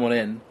shoehorned someone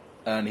in,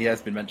 and he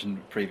has been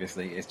mentioned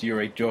previously. It's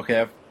Yuri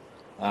Djorkaeff.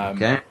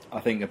 Okay. I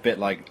think a bit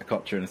like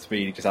Okocha and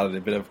Speed, he just added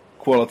a bit of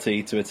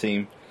quality to a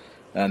team,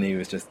 and he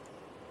was just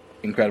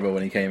incredible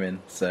when he came in.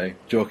 So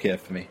Djorkaeff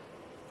for me.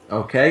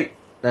 Okay.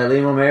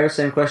 Liam O'Meara,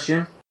 same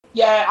question.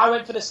 Yeah, I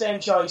went for the same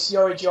choice,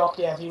 Yuri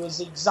Djorkaeff. He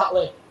was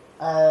exactly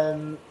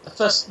the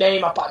first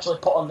name I've actually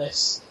put on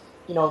this.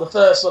 You know, the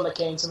first one that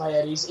came to my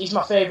head. He's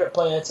my favourite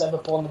player to ever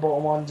put on the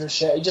Bolton Wanderers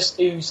shirt. He just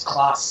oozed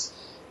class.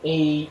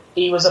 He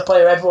was a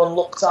player everyone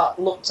looked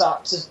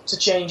at to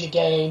change a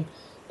game.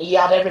 He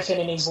had everything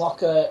in his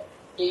locker.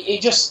 He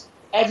just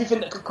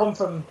everything that could come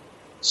from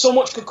so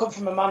much could come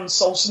from a man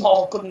so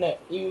small, couldn't it?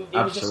 He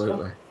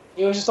Absolutely.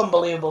 was just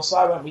unbelievable. So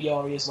I went with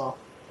Yuri as well.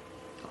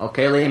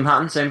 Okay, Liam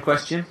Hatton, same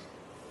question.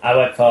 I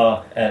went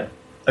for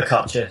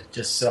Okocha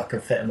just so I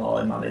could fit them all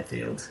in my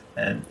midfield.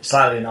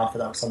 Slightly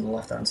unorthodox on the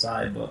left-hand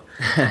side, but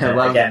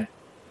Well, again,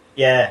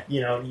 yeah,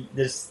 you know, you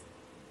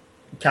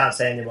can't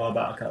say any more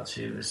about Okocha.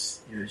 He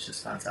was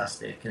just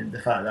fantastic, and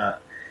the fact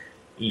that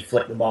he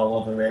flicked the ball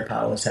over Ray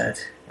Powell's head,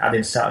 had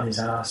him sat on his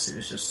arse, it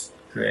was just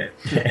great.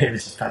 It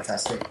was just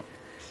fantastic.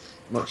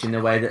 Much in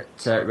the way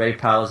that Ray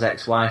Powell's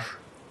ex-wife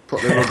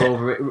put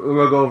the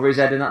rug over his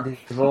head in that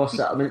divorce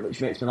settlement,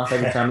 which makes me laugh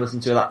every time I listen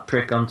to that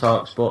prick on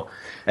TalkSport.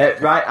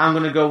 Right, I'm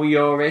going to go with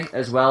Yuri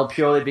as well,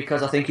 purely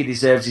because I think he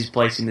deserves his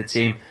place in the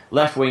team.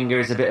 Left winger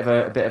is a bit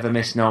of a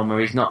misnomer.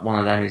 He's not one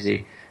of them, is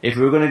he? If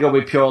we were going to go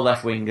with pure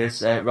left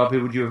wingers, Rob,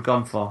 who would you have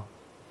gone for?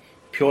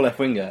 Pure left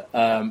winger,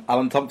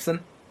 Alan Thompson.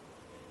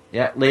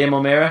 Yeah, Liam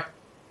O'Meara.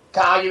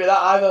 Can't argue with that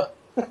either.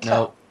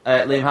 No,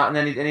 Liam Hatton.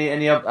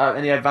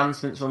 Any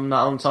advancements from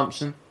Alan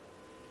Thompson?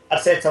 I'd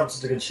say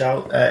Thompson's a good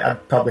shout.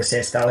 I'd probably say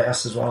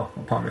Stelios as well,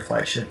 upon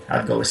reflection.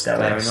 I'd go with Stelios.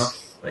 Fair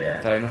enough. But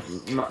yeah. Fair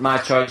enough. My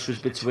choice was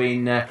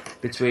between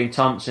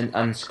Thompson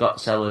and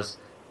Scott Sellers.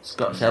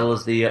 Scott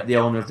Sellers, the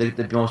owner of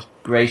the most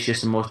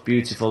gracious and most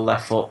beautiful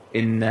left foot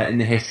in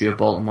the history of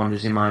Bolton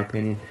Wanderers, in my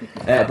opinion.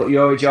 But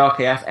Yuri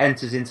Djorkaeff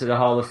enters into the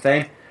Hall of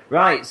Fame.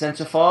 Right,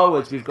 centre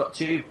forwards. We've got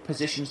 2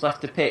 positions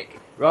left to pick.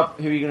 Rob,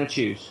 who are you going to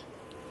choose?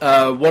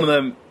 One of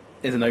them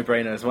is a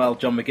no-brainer as well.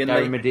 John McGinley.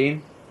 Gary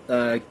Medine.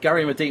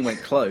 Gary Medine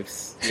went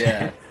close.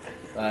 Yeah,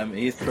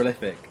 he's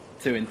prolific.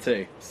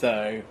 2-2,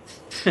 so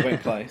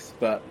went close.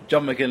 But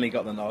John McGinley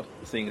got the nod,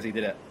 seeing as he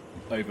did it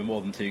over more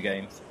than 2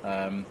 games.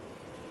 There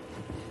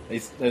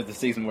was the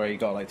season where he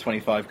got like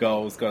 25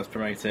 goals, got us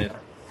promoted.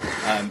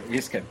 He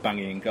just kept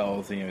banging in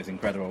goals. It was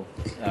incredible,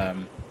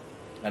 and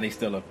he's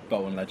still a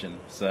Bolton legend.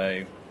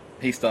 So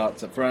he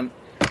starts up front.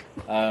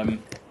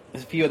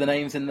 There's a few other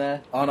names in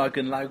there. Arnar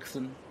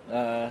Gunnlaugsson,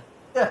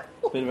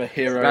 bit of a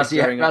hero.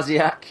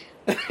 Raziak.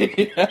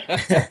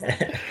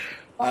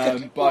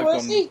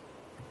 Was he?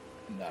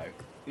 No.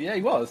 Yeah,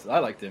 he was. I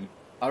liked him.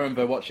 I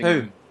remember watching Who?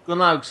 him.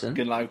 Gunnlaugsson?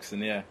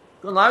 Gunnlaugsson, yeah.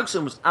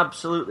 Gunnlaugsson was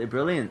absolutely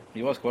brilliant.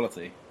 He was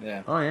quality,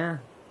 yeah. Oh, yeah.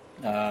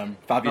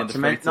 Fabian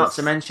Not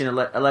to mention,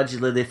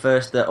 allegedly, the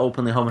first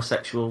openly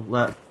homosexual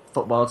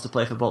footballers to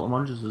play for Bolton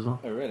Wanderers as well.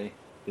 Oh, really?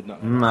 Did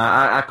not know.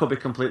 I could be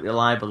completely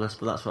libelous,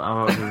 but that's what I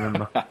always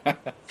remember.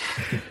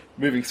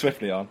 Moving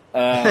swiftly on.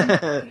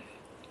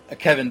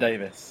 Kevin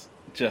Davis.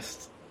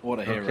 Just, what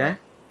a hero. Okay.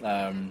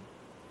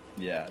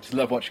 Yeah, just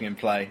love watching him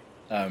play.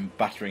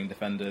 Battering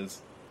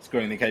defenders,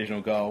 scoring the occasional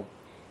goal.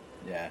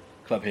 Yeah,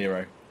 club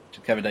hero.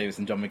 Kevin Davis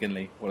and John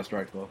McGinley, what a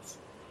strike force.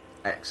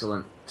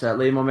 Excellent.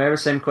 Liam O'Meara,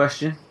 same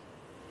question.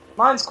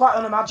 Mine's quite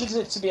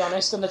unimaginative, to be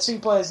honest, and the 2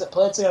 players that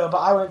played together, but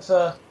I went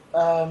for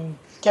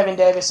Kevin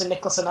Davis and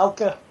Nicholas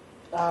Anelka.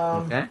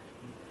 Okay.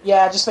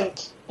 Yeah, I just think,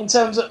 in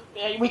terms of...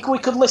 We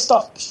could list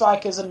off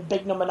strikers and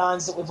big number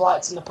 9s that we've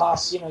liked in the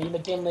past, your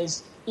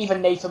McGinleys,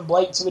 even Nathan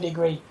Blake to a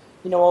degree.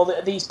 All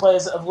these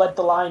players that have led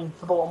the line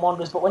for Bolton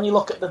Wanderers, but when you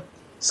look at the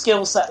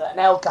skill set that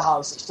Anelka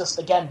has, it's just,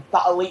 again,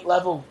 that elite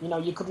level.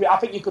 I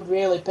think you could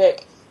really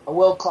pick a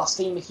world-class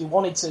team if you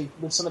wanted to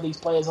with some of these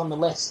players on the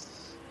list.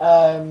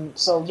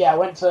 So, yeah, I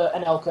went for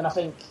Anelka, and I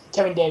think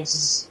Kevin Davis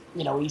is,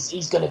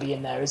 he's going to be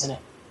in there, isn't he?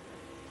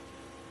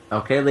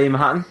 Okay, Liam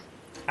Hatton.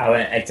 I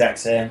went exact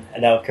same,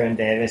 Anelka and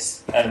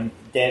Davis.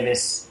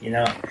 Davis,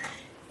 I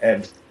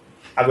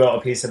wrote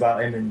a piece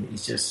about him, and he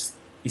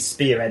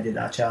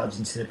spearheaded our charge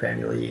into the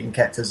Premier League and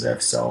kept us there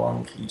for so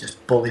long. He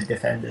just bullied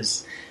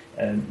defenders.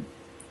 For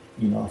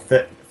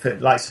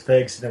likes of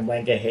Ferguson and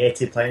Wenger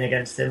hated playing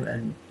against him,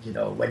 and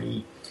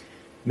when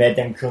made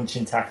them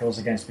crunching tackles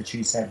against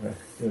Patrice Evra.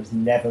 There was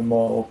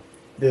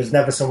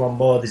never someone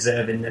more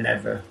deserving than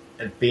Evra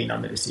of being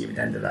on the receiving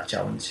end of that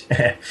challenge.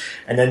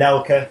 And then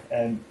Elka,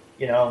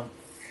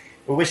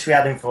 we wish we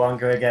had him for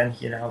longer again,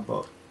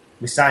 but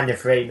we signed him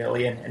for $8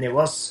 million, and it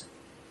was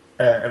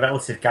a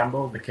relative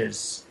gamble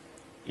because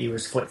he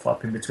was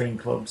flip-flopping between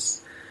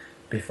clubs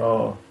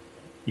before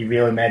he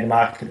really made the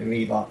mark at the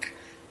Reebok.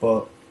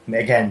 But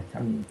again,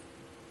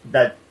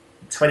 that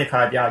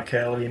 25-yard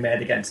curl he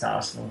made against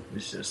Arsenal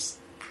was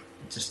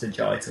just a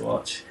joy to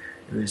watch.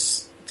 It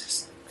was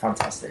just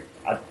fantastic.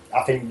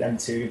 I think them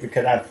two, if we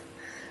could have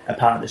a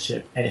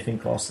partnership, anything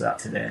close to that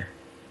today,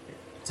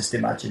 just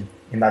imagine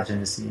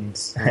the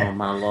scenes. Oh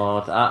my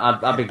lord,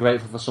 I'd be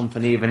grateful for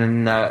something even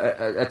in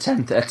a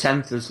tenth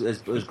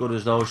as good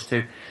as those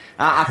two.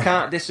 I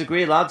can't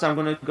disagree, lads. I'm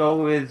going to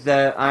go with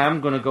an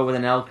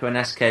Elka and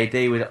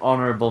SKD with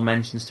honourable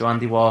mentions to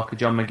Andy Walker,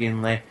 John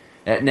McGinley,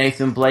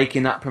 Nathan Blake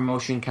in that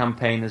promotion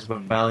campaign as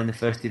well in the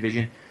First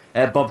Division.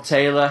 Bob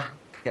Taylor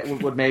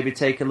would maybe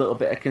take a little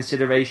bit of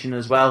consideration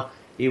as well.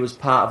 He was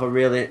part of a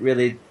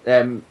really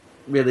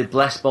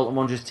blessed Bolton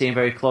Wanderers team,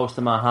 very close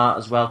to my heart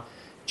as well.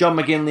 John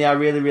McGinley, I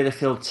really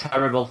feel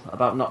terrible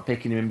about not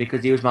picking him in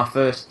because he was my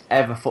first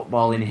ever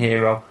footballing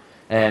hero.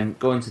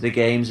 Going to the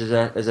games as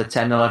a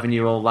 10,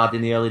 11-year-old lad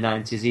in the early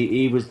 90s,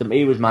 he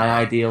was my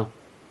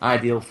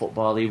ideal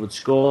footballer. He would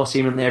score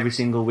seemingly every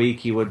single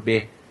week. He would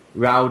be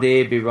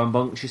rowdy, be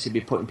rambunctious, he'd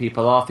be putting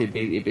people off, he'd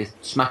be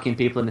smacking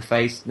people in the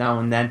face now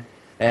and then.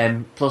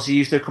 Plus, he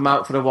used to come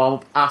out for the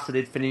warm-up after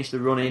they'd finished the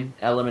running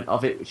element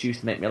of it, which used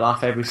to make me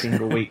laugh every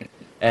single week.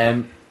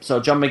 So,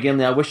 John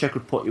McGinley, I wish I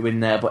could put you in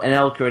there, but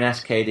Anelka and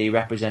SKD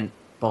represent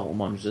Bolton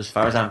Wanderers as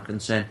far as I'm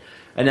concerned.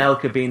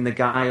 Anelka being the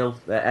guile,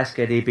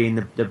 SKD being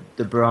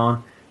the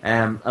brawn,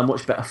 a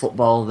much better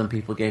footballer than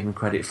people gave him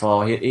credit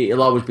for.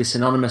 He'll always be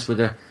synonymous with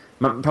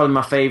probably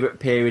my favourite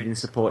period in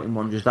supporting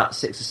Wanderers, that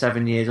 6 or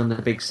 7 years under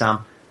the Big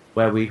Sam,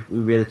 where we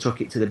really took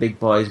it to the big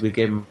boys. We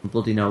gave them a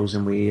bloody nose,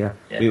 and we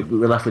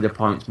were left with the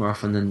points more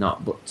often than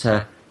not. But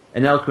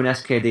Anelka and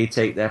SKD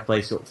take their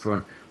place up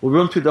front. We'll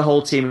run through the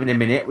whole team in a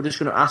minute. We're just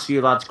going to ask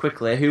you lads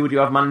quickly, who would you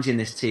have managing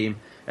this team,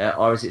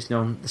 or as it's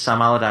known, the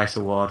Sam Allardyce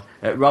Award?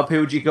 Rob, who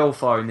would you go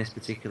for in this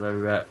particular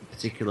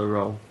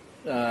role?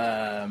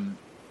 I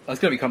was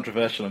going to be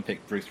controversial and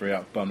pick Bruce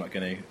Rioch, but I'm not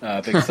going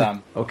to. Big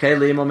Sam. Okay,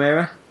 Liam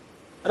O'Meara?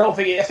 I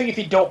think if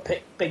you don't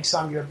pick Big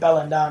Sam, you're a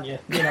bellend, aren't you?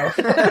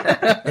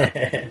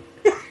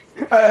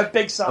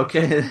 Big Sam.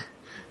 Okay.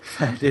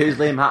 Who's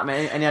Liam Hatton?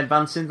 Any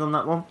advancing on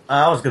that one?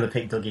 I was going to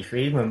pick Dougie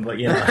Freedman, but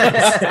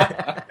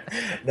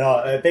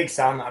no, Big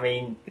Sam. I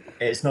mean,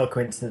 it's no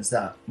coincidence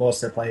that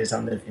most of the players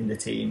in the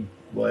team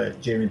were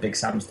during Big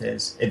Sam's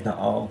days, if not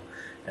all.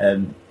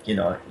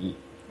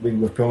 We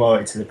were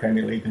promoted to the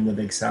Premier League under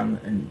Big Sam,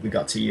 and we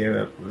got to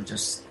Europe. We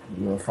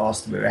were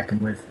forced to be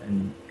reckoned with,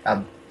 and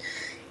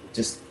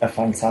just a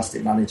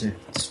fantastic manager,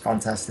 just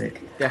fantastic.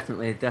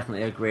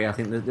 Definitely agree. I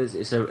think that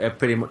it's a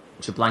pretty much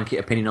a blanket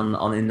opinion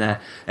on in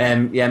there.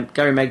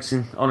 Gary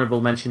Megson,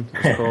 honourable mention,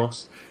 of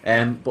course.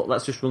 But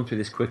let's just run through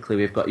this quickly.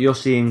 We've got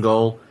Yossi in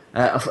goal,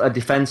 a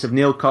defence of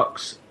Neil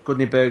Cox,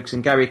 Gudni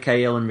Bergson, Gary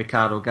Cahill and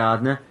Ricardo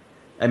Gardner.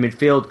 A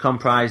midfield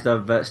comprised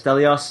of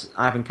Stelios,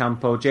 Ivan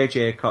Campo,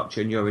 JJ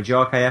Okocha and Yuri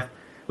Djorkaeff,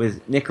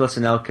 with Nicholas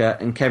Anelka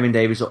and Kevin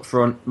Davies up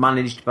front,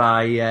 managed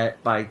by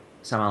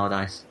Sam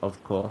Allardyce,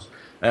 of course.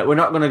 We're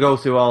not going to go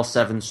through all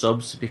 7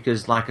 subs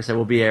because, like I said,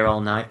 we'll be here all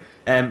night.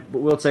 But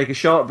we'll take a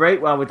short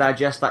break while we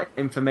digest that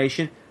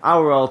information.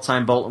 Our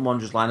all-time Bolton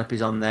Wanderers lineup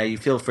is on there. You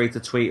feel free to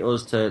tweet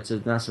us, to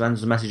send us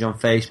a message on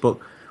Facebook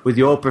with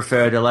your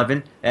preferred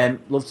 11.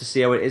 Love to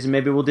see how it is, and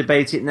maybe we'll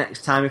debate it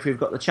next time if we've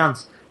got the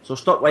chance. So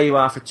stop where you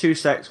are for 2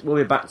 secs. We'll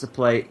be back to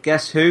play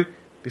Guess Who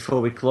before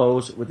we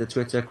close with the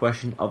Twitter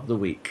question of the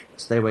week.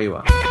 Stay where you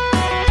are.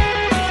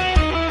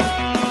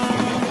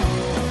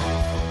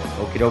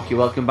 Okie dokie,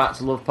 welcome back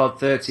to Love Pod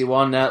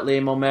 31.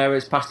 Liam O'Meara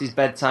is past his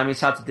bedtime.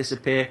 He's had to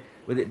disappear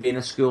with it being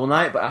a school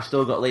night, but I've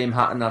still got Liam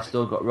Hatton, I've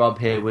still got Rob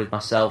here with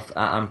myself.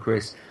 I'm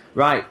Chris.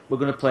 Right, we're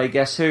going to play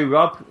Guess Who.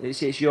 Rob,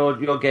 it's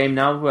your game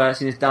now,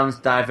 since Dan's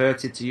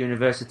diverted to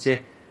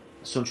university,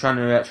 so trying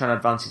to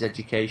advance his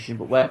education.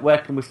 But where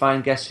can we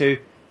find Guess Who?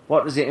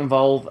 What does it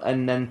involve?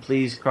 And then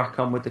please crack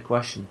on with the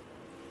question.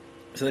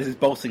 So this is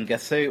Bolton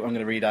Guess Who. I'm going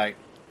to read out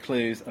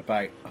clues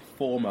about a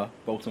former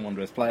Bolton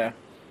Wanderers player,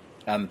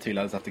 and the 2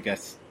 lads have to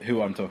guess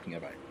who I'm talking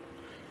about.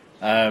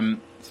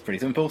 It's pretty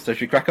simple, so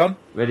should we crack on?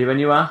 Ready when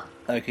you are.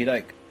 Okie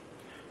doke.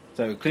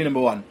 So, clue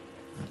number 1.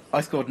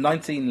 I scored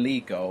 19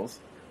 league goals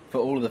for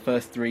all of the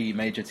first 3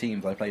 major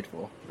teams I played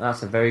for.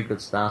 That's a very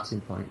good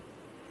starting point.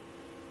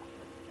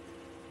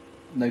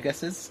 No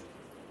guesses?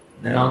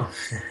 No.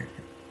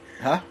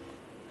 Huh?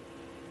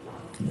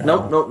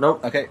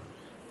 Nope. Okay.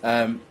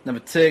 Number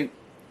 2.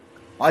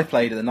 I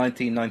played in the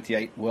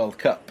 1998 World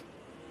Cup.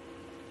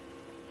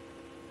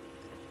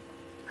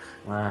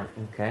 Right,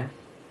 okay.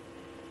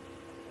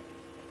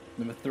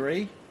 Number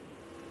 3.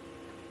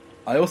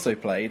 I also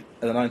played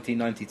at the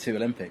 1992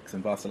 Olympics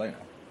in Barcelona.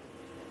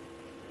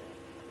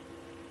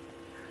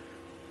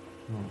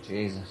 Oh,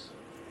 Jesus.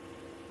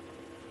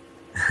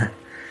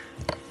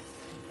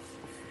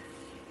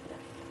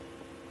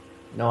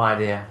 No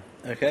idea.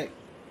 Okay.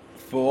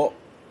 4.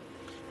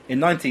 In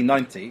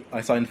 1990,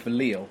 I signed for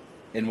Lille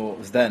in what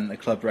was then a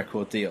club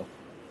record deal.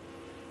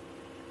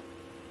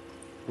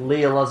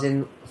 Lille as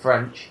in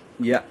French.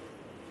 Yeah.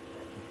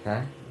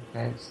 Okay.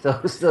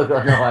 Still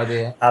got no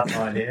idea. I have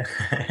no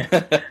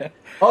idea.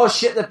 Oh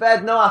shit! The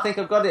bed. No, I think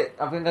I got it.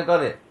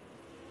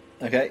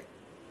 Okay.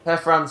 Per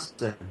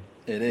Fransson.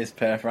 It is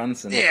Per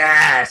Fransson.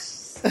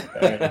 Yes.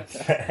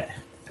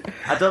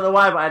 I don't know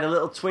why, but I had a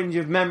little twinge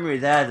of memory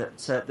there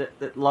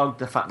that logged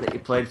the fact that he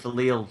played for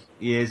Lille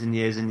years and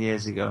years and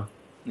years ago.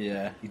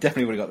 Yeah, you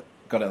definitely would have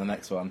got it on the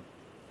next one.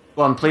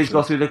 Go on, please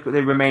go through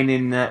the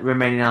remaining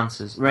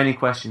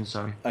questions.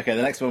 Sorry. Okay,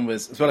 the next one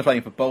was, as well as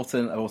playing for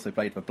Bolton, I've also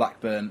played for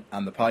Blackburn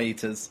and the Pie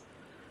Eaters.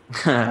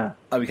 I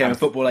became a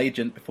football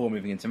agent before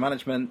moving into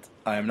management.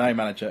 I am now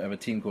manager of a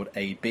team called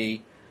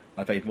AB.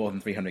 I played more than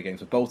 300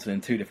 games for Bolton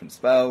in 2 different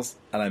spells,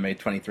 and I made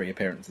 23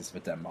 appearances for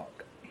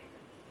Denmark.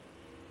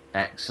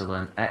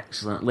 Excellent.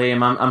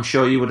 Liam, I'm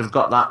sure you would have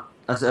got that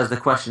as the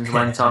questions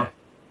went on.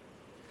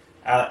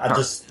 I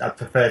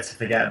prefer to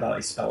forget about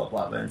his spell at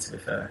Blackburn, to be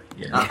fair.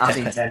 You know, I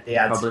think he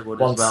had probably would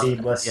one as well.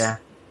 seamless, Yeah.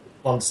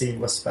 one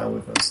seamless spell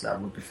with us.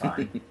 That would be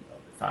fine.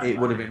 It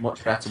would have been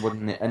much better,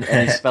 wouldn't it? And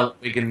his spell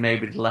at Wigan,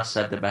 maybe the less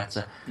said, the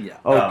better. Yeah.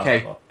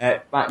 Okay.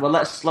 Right. Well,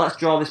 let's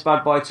draw this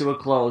bad boy to a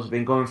close. We've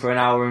been going for an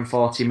hour and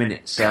 40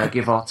 minutes,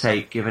 give or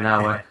take, given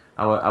our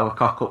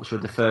cock-ups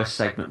with the first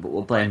segment, but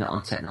we'll blame that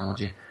on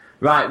technology.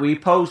 Right, we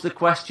posed the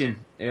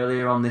question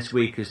earlier on this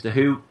week as to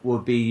who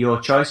would be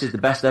your choices, the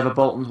best ever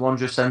Bolton's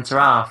Wanderers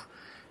centre-half.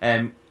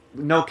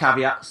 No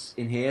caveats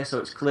in here, so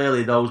it's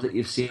clearly those that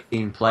you've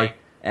seen play.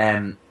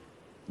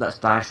 Let's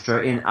dive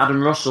straight in.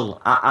 Adam Russell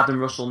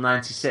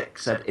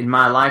 96 said, in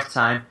my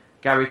lifetime,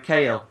 Gary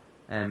Cahill,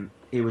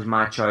 he was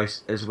my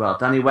choice as well.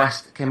 Danny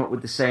West came up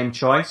with the same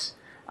choice,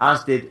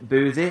 as did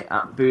Boothie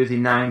at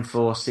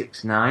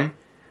Boothie9469.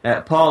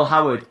 Paul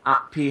Howard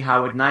at P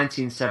Howard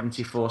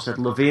 1974 said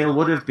Laville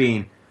would have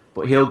been,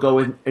 but he'll go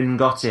with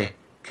Ngotti.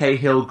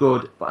 Cahill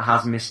good, but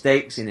has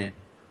mistakes in him.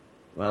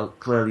 Well,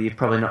 clearly you've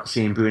probably not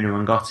seen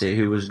Bruno Ngotti,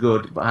 who was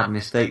good but had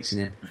mistakes in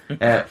him.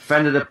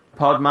 Friend of the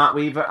pod, Mark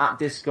Weaver at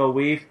Disco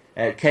Weave.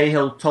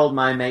 Cahill told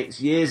my mates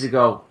years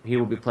ago he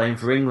will be playing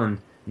for England.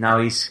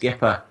 Now he's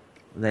skipper.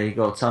 There you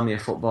go. Tell me a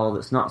footballer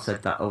that's not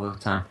said that over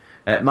time.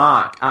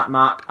 Mark at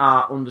Mark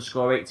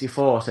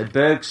R_84 said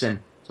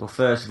Bergson. So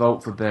first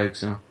vote for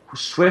Bergson,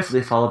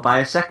 swiftly followed by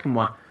a second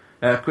one.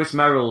 Chris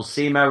Merrills,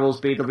 C.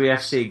 Merrills,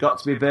 BWFC, got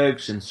to be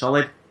Bergson,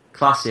 solid,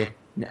 classy,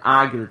 and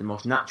arguably the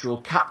most natural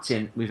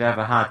captain we've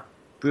ever had.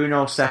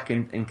 Bruno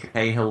second and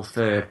Cahill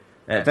third.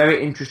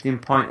 Very interesting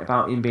point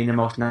about him being the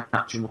most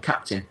natural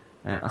captain.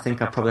 I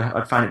think I'd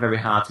find it very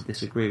hard to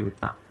disagree with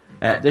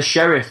that. The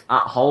Sheriff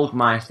at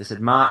Holdmeister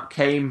said Mark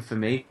came for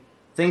me.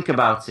 Think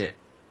about it.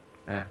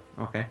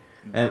 Okay.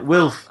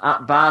 Wilf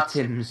at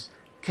Bartims.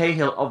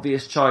 Cahill,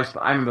 obvious choice, but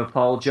I remember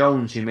Paul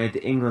Jones, who made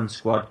the England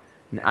squad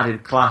and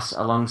added class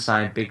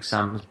alongside Big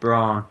Sam's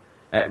brawn.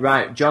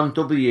 Right, John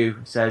W.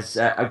 says,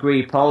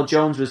 agree, Paul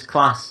Jones was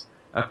class,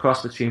 a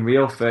cross between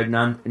Rio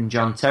Ferdinand and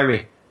John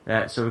Terry.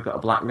 So we've got a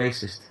black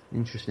racist.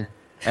 Interesting.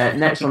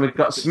 Next one, we've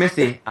got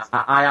Smithy at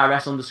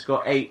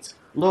IRS_8.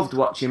 Loved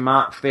watching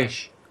Mark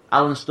Fish.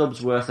 Alan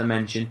Stubbs worth a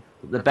mention,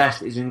 but the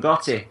best is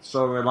Ngotti,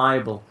 so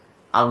reliable.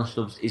 Alan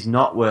Stubbs is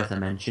not worth a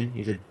mention.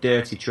 He's a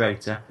dirty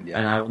traitor,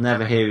 and I will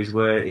never hear his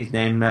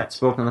name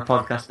spoken on the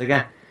podcast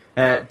again.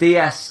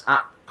 DS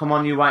at Come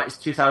On You Whites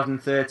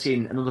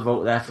 2013, another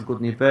vote there for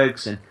Gudny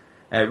Bergson.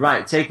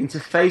 Right, taken to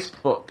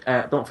Facebook.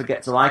 Don't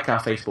forget to like our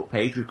Facebook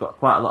page. We've got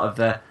quite a lot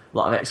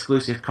of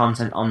exclusive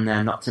content on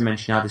there, not to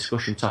mention our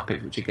discussion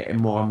topics, which are getting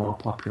more and more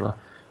popular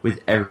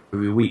with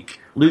every week.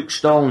 Luke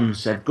Stone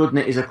said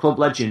Gudny is a club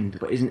legend,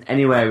 but isn't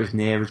anywhere as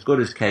near as good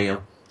as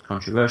Cahill.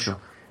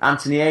 Controversial.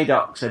 Anthony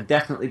Adock said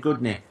definitely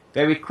Gudny,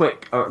 very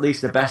quick, or at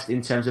least the best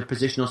in terms of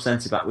positional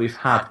centre-back we've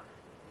had.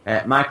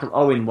 Michael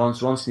Owen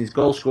once in his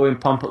goal-scoring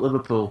pomp at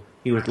Liverpool,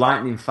 he was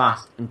lightning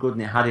fast and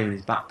Gudny had him in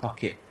his back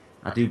pocket.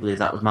 I do believe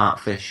that was Mark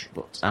Fish,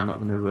 but I'm not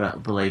going to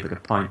belabour the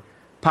point.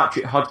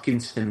 Patrick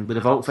Hodkinson with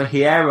a vote for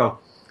Hierro.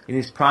 In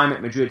his prime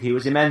at Madrid, he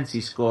was immense.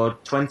 He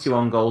scored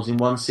 21 goals in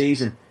one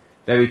season.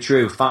 Very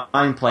true,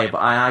 fine play, but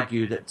I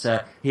argue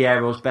that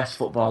Hierro's best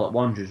football at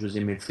Wanderers was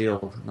in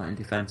midfield, not in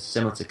defence,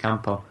 similar to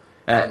Campo.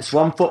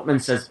 Swan Footman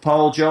says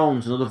Paul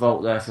Jones, another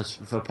vote there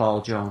for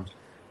Paul Jones.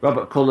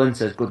 Robert Cullen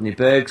says Gudny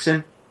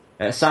Bergson.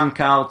 Sam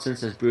Carlton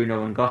says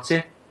Bruno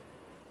Ngotti.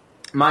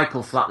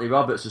 Michael Flatley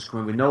Roberts is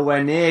coming with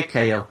nowhere near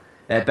Cahill.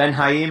 Ben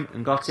Haim,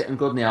 Ngotti and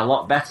Gudny are a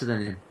lot better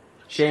than him.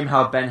 Shame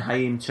how Ben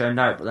Haim turned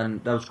out, but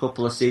then those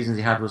couple of seasons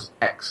he had was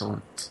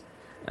excellent.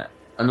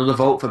 Another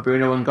vote for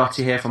Bruno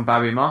Ngotti here from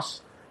Barry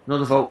Moss.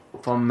 Another vote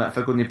for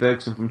Gudny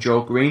Bergson from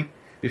Joe Green.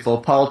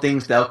 Before Paul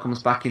Dingsdale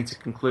comes back in to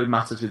conclude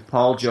matters with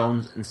Paul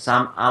Jones and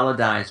Sam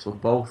Allardyce were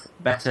both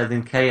better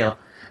than Cahill.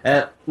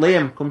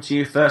 Liam, come to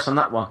you first on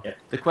that one. Yeah.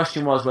 The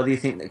question was whether you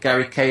think that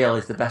Gary Cahill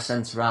is the best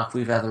centre-half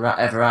we've ever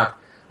had.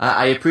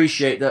 I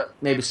appreciate that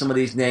maybe some of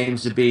these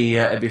names would be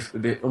a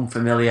bit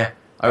unfamiliar,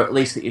 or at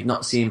least that you've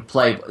not seen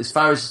play. But as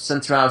far as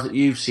centre-halves that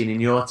you've seen in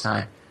your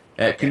time,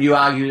 Can you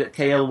argue that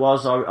Cahill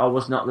was or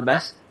was not the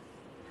best?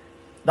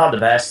 Not the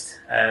best.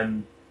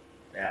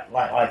 Yeah,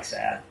 like I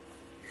said,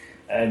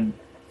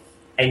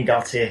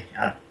 Ngotti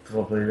I'd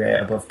probably rate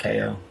above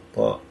Cahill,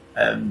 but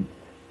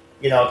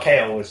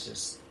Cahill was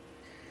just,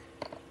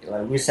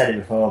 like we said it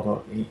before,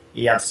 but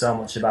he had so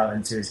much about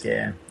him to his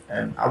game.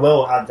 I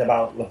will add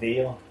about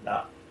Laville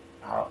that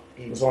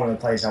he was one of the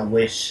players I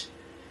wish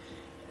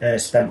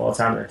spent more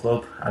time at the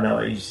club. I know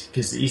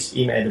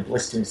he made a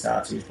blistering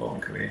start to his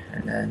bowling career,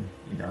 and then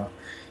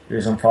it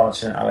was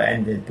unfortunate how it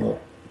ended.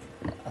 But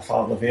I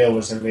thought Laville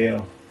was a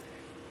real,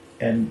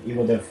 and he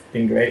would have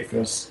been great for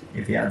us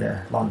if he had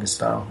a longer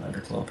spell at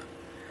the club.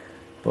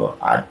 But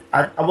I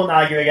wouldn't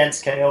argue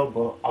against Cahill,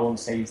 but I wouldn't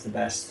say he's the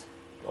best.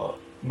 But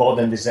more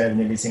than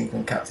deserving of his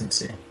England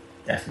captaincy,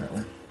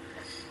 definitely.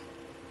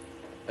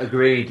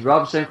 Agreed.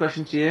 Rob, same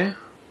question to you.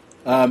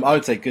 I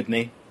would say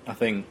Goodney. I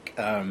think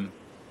one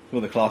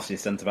of the classiest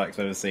centre backs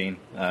I've ever seen.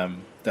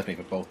 Definitely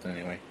for Bolton,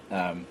 anyway.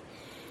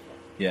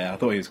 I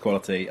thought he was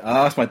quality.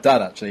 I asked my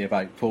dad actually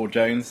about Paul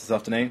Jones this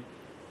afternoon.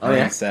 Oh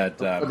yeah. He said,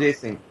 what do you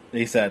think?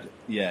 He said,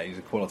 yeah, he's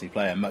a quality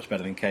player, much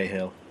better than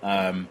Cahill.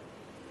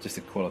 Just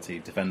a quality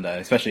defender,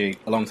 especially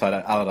alongside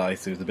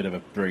Allardyce, who was a bit of a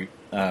brute.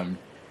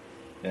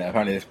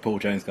 Apparently this Paul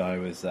Jones guy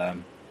was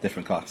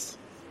different class.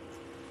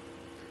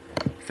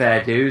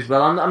 Fair dues.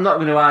 Well, I'm not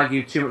going to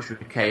argue too much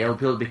with Cahill,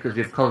 purely because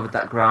we've covered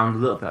that ground a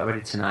little bit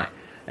already tonight.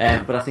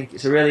 But I think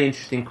it's a really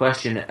interesting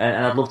question,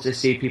 and I'd love to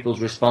see people's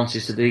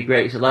responses to the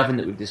greatest 11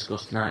 that we've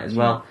discussed tonight as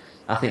well.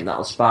 I think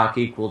that'll spark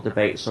equal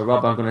debate. So,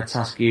 Rob, I'm going to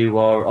task you,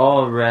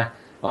 or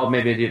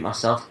maybe I do it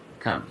myself.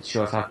 Can't be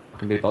sure if I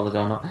can be bothered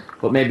or not.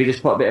 But maybe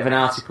just put a bit of an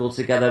article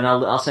together, and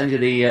I'll send you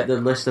the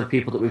list of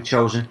people that we've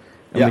chosen,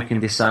 and we can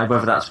decide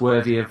whether that's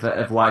worthy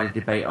of wider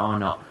debate or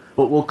not.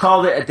 But we'll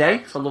call it a day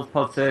for Love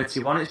Pod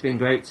 31. It's been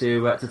great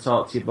to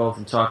talk to you both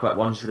and talk about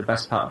Wanderers for the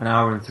best part of an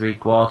hour and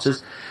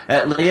 3/4.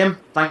 Liam,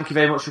 thank you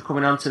very much for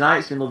coming on tonight.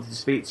 It's been lovely to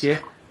speak to you.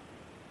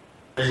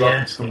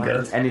 Yeah, it's been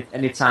good.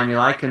 Any time you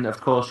like, and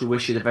of course we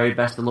wish you the very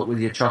best of luck with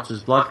your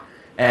Trotters blog.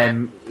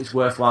 It's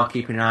worthwhile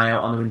keeping an eye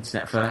out on the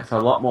internet for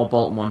a lot more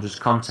Bolton Wanderers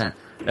content.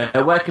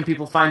 Where can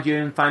people find you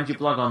and find your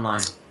blog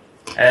online?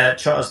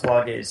 Trotters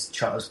blog is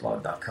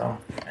trottersblog.com,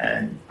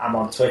 and I'm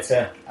on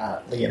Twitter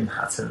at Liam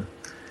Hatton.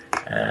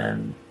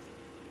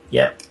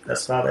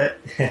 That's about it.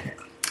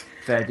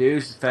 Fair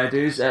dues.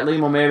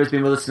 Liam O'Meara has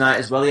been with us tonight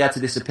as well. He had to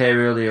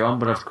disappear earlier on,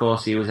 but of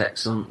course he was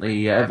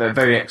excellently a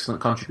very excellent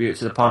contributor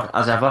to the pod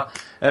as ever.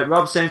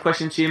 Rob, same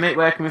question to you, mate.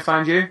 Where can we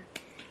find you?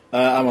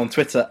 I'm on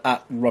Twitter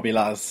at Robbie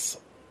Laz.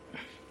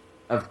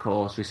 Of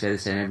course, we say the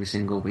same every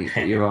single week,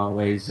 but you're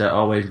always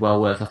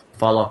well worth a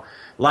follow.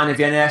 Line of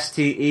Vienna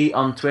STE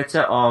on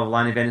Twitter or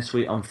Line of Vienna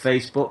Suite on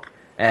Facebook.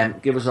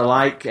 Give us a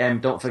like.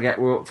 Don't forget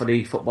we're up for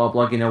the Football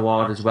Blogging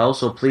Award as well,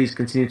 so please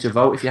continue to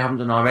vote if you haven't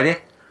done already.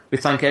 We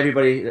thank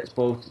everybody that's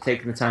both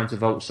taken the time to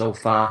vote so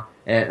far,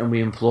 and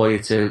we implore you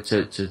to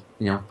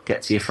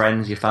get to your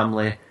friends, your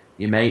family,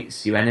 your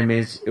mates, your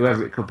enemies,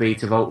 whoever it could be,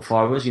 to vote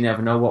for us. You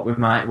never know what we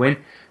might win.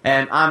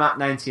 I'm at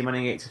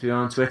 19Manning83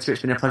 on Twitter.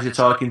 It's been a pleasure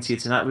talking to you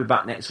tonight. We'll be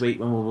back next week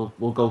when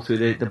we'll go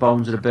through the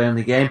bones of the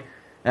Burnley game.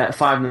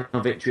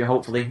 5-0 victory,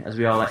 hopefully, as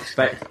we all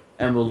expect.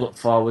 And we'll look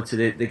forward to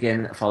the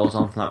game that follows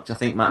on from that, which I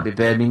think might be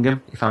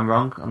Birmingham, if I'm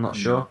wrong. I'm not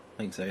sure. I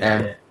think so,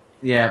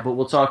 yeah. But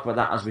we'll talk about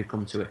that as we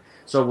come to it.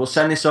 So we'll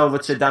send this over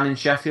to Dan in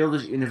Sheffield,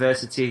 who's at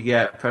university,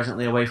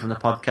 presently away from the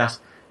podcast,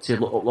 to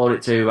upload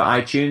it to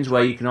iTunes,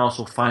 where you can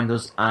also find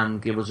us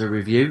and give us a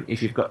review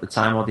if you've got the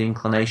time or the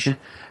inclination.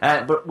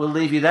 But we'll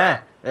leave you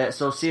there.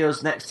 So see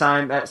us next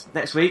time,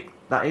 next week,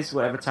 that is,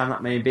 whatever time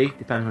that may be,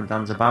 depends when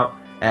Dan's about.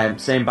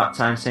 Same bat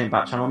time, same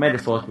bat channel. May the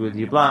force be with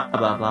you, blah,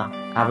 blah, blah.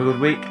 Have a good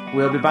week.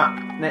 We'll be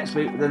back next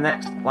week with the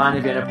next Line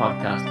of Vienna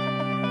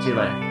podcast. See you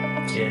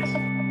later.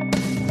 Cheers.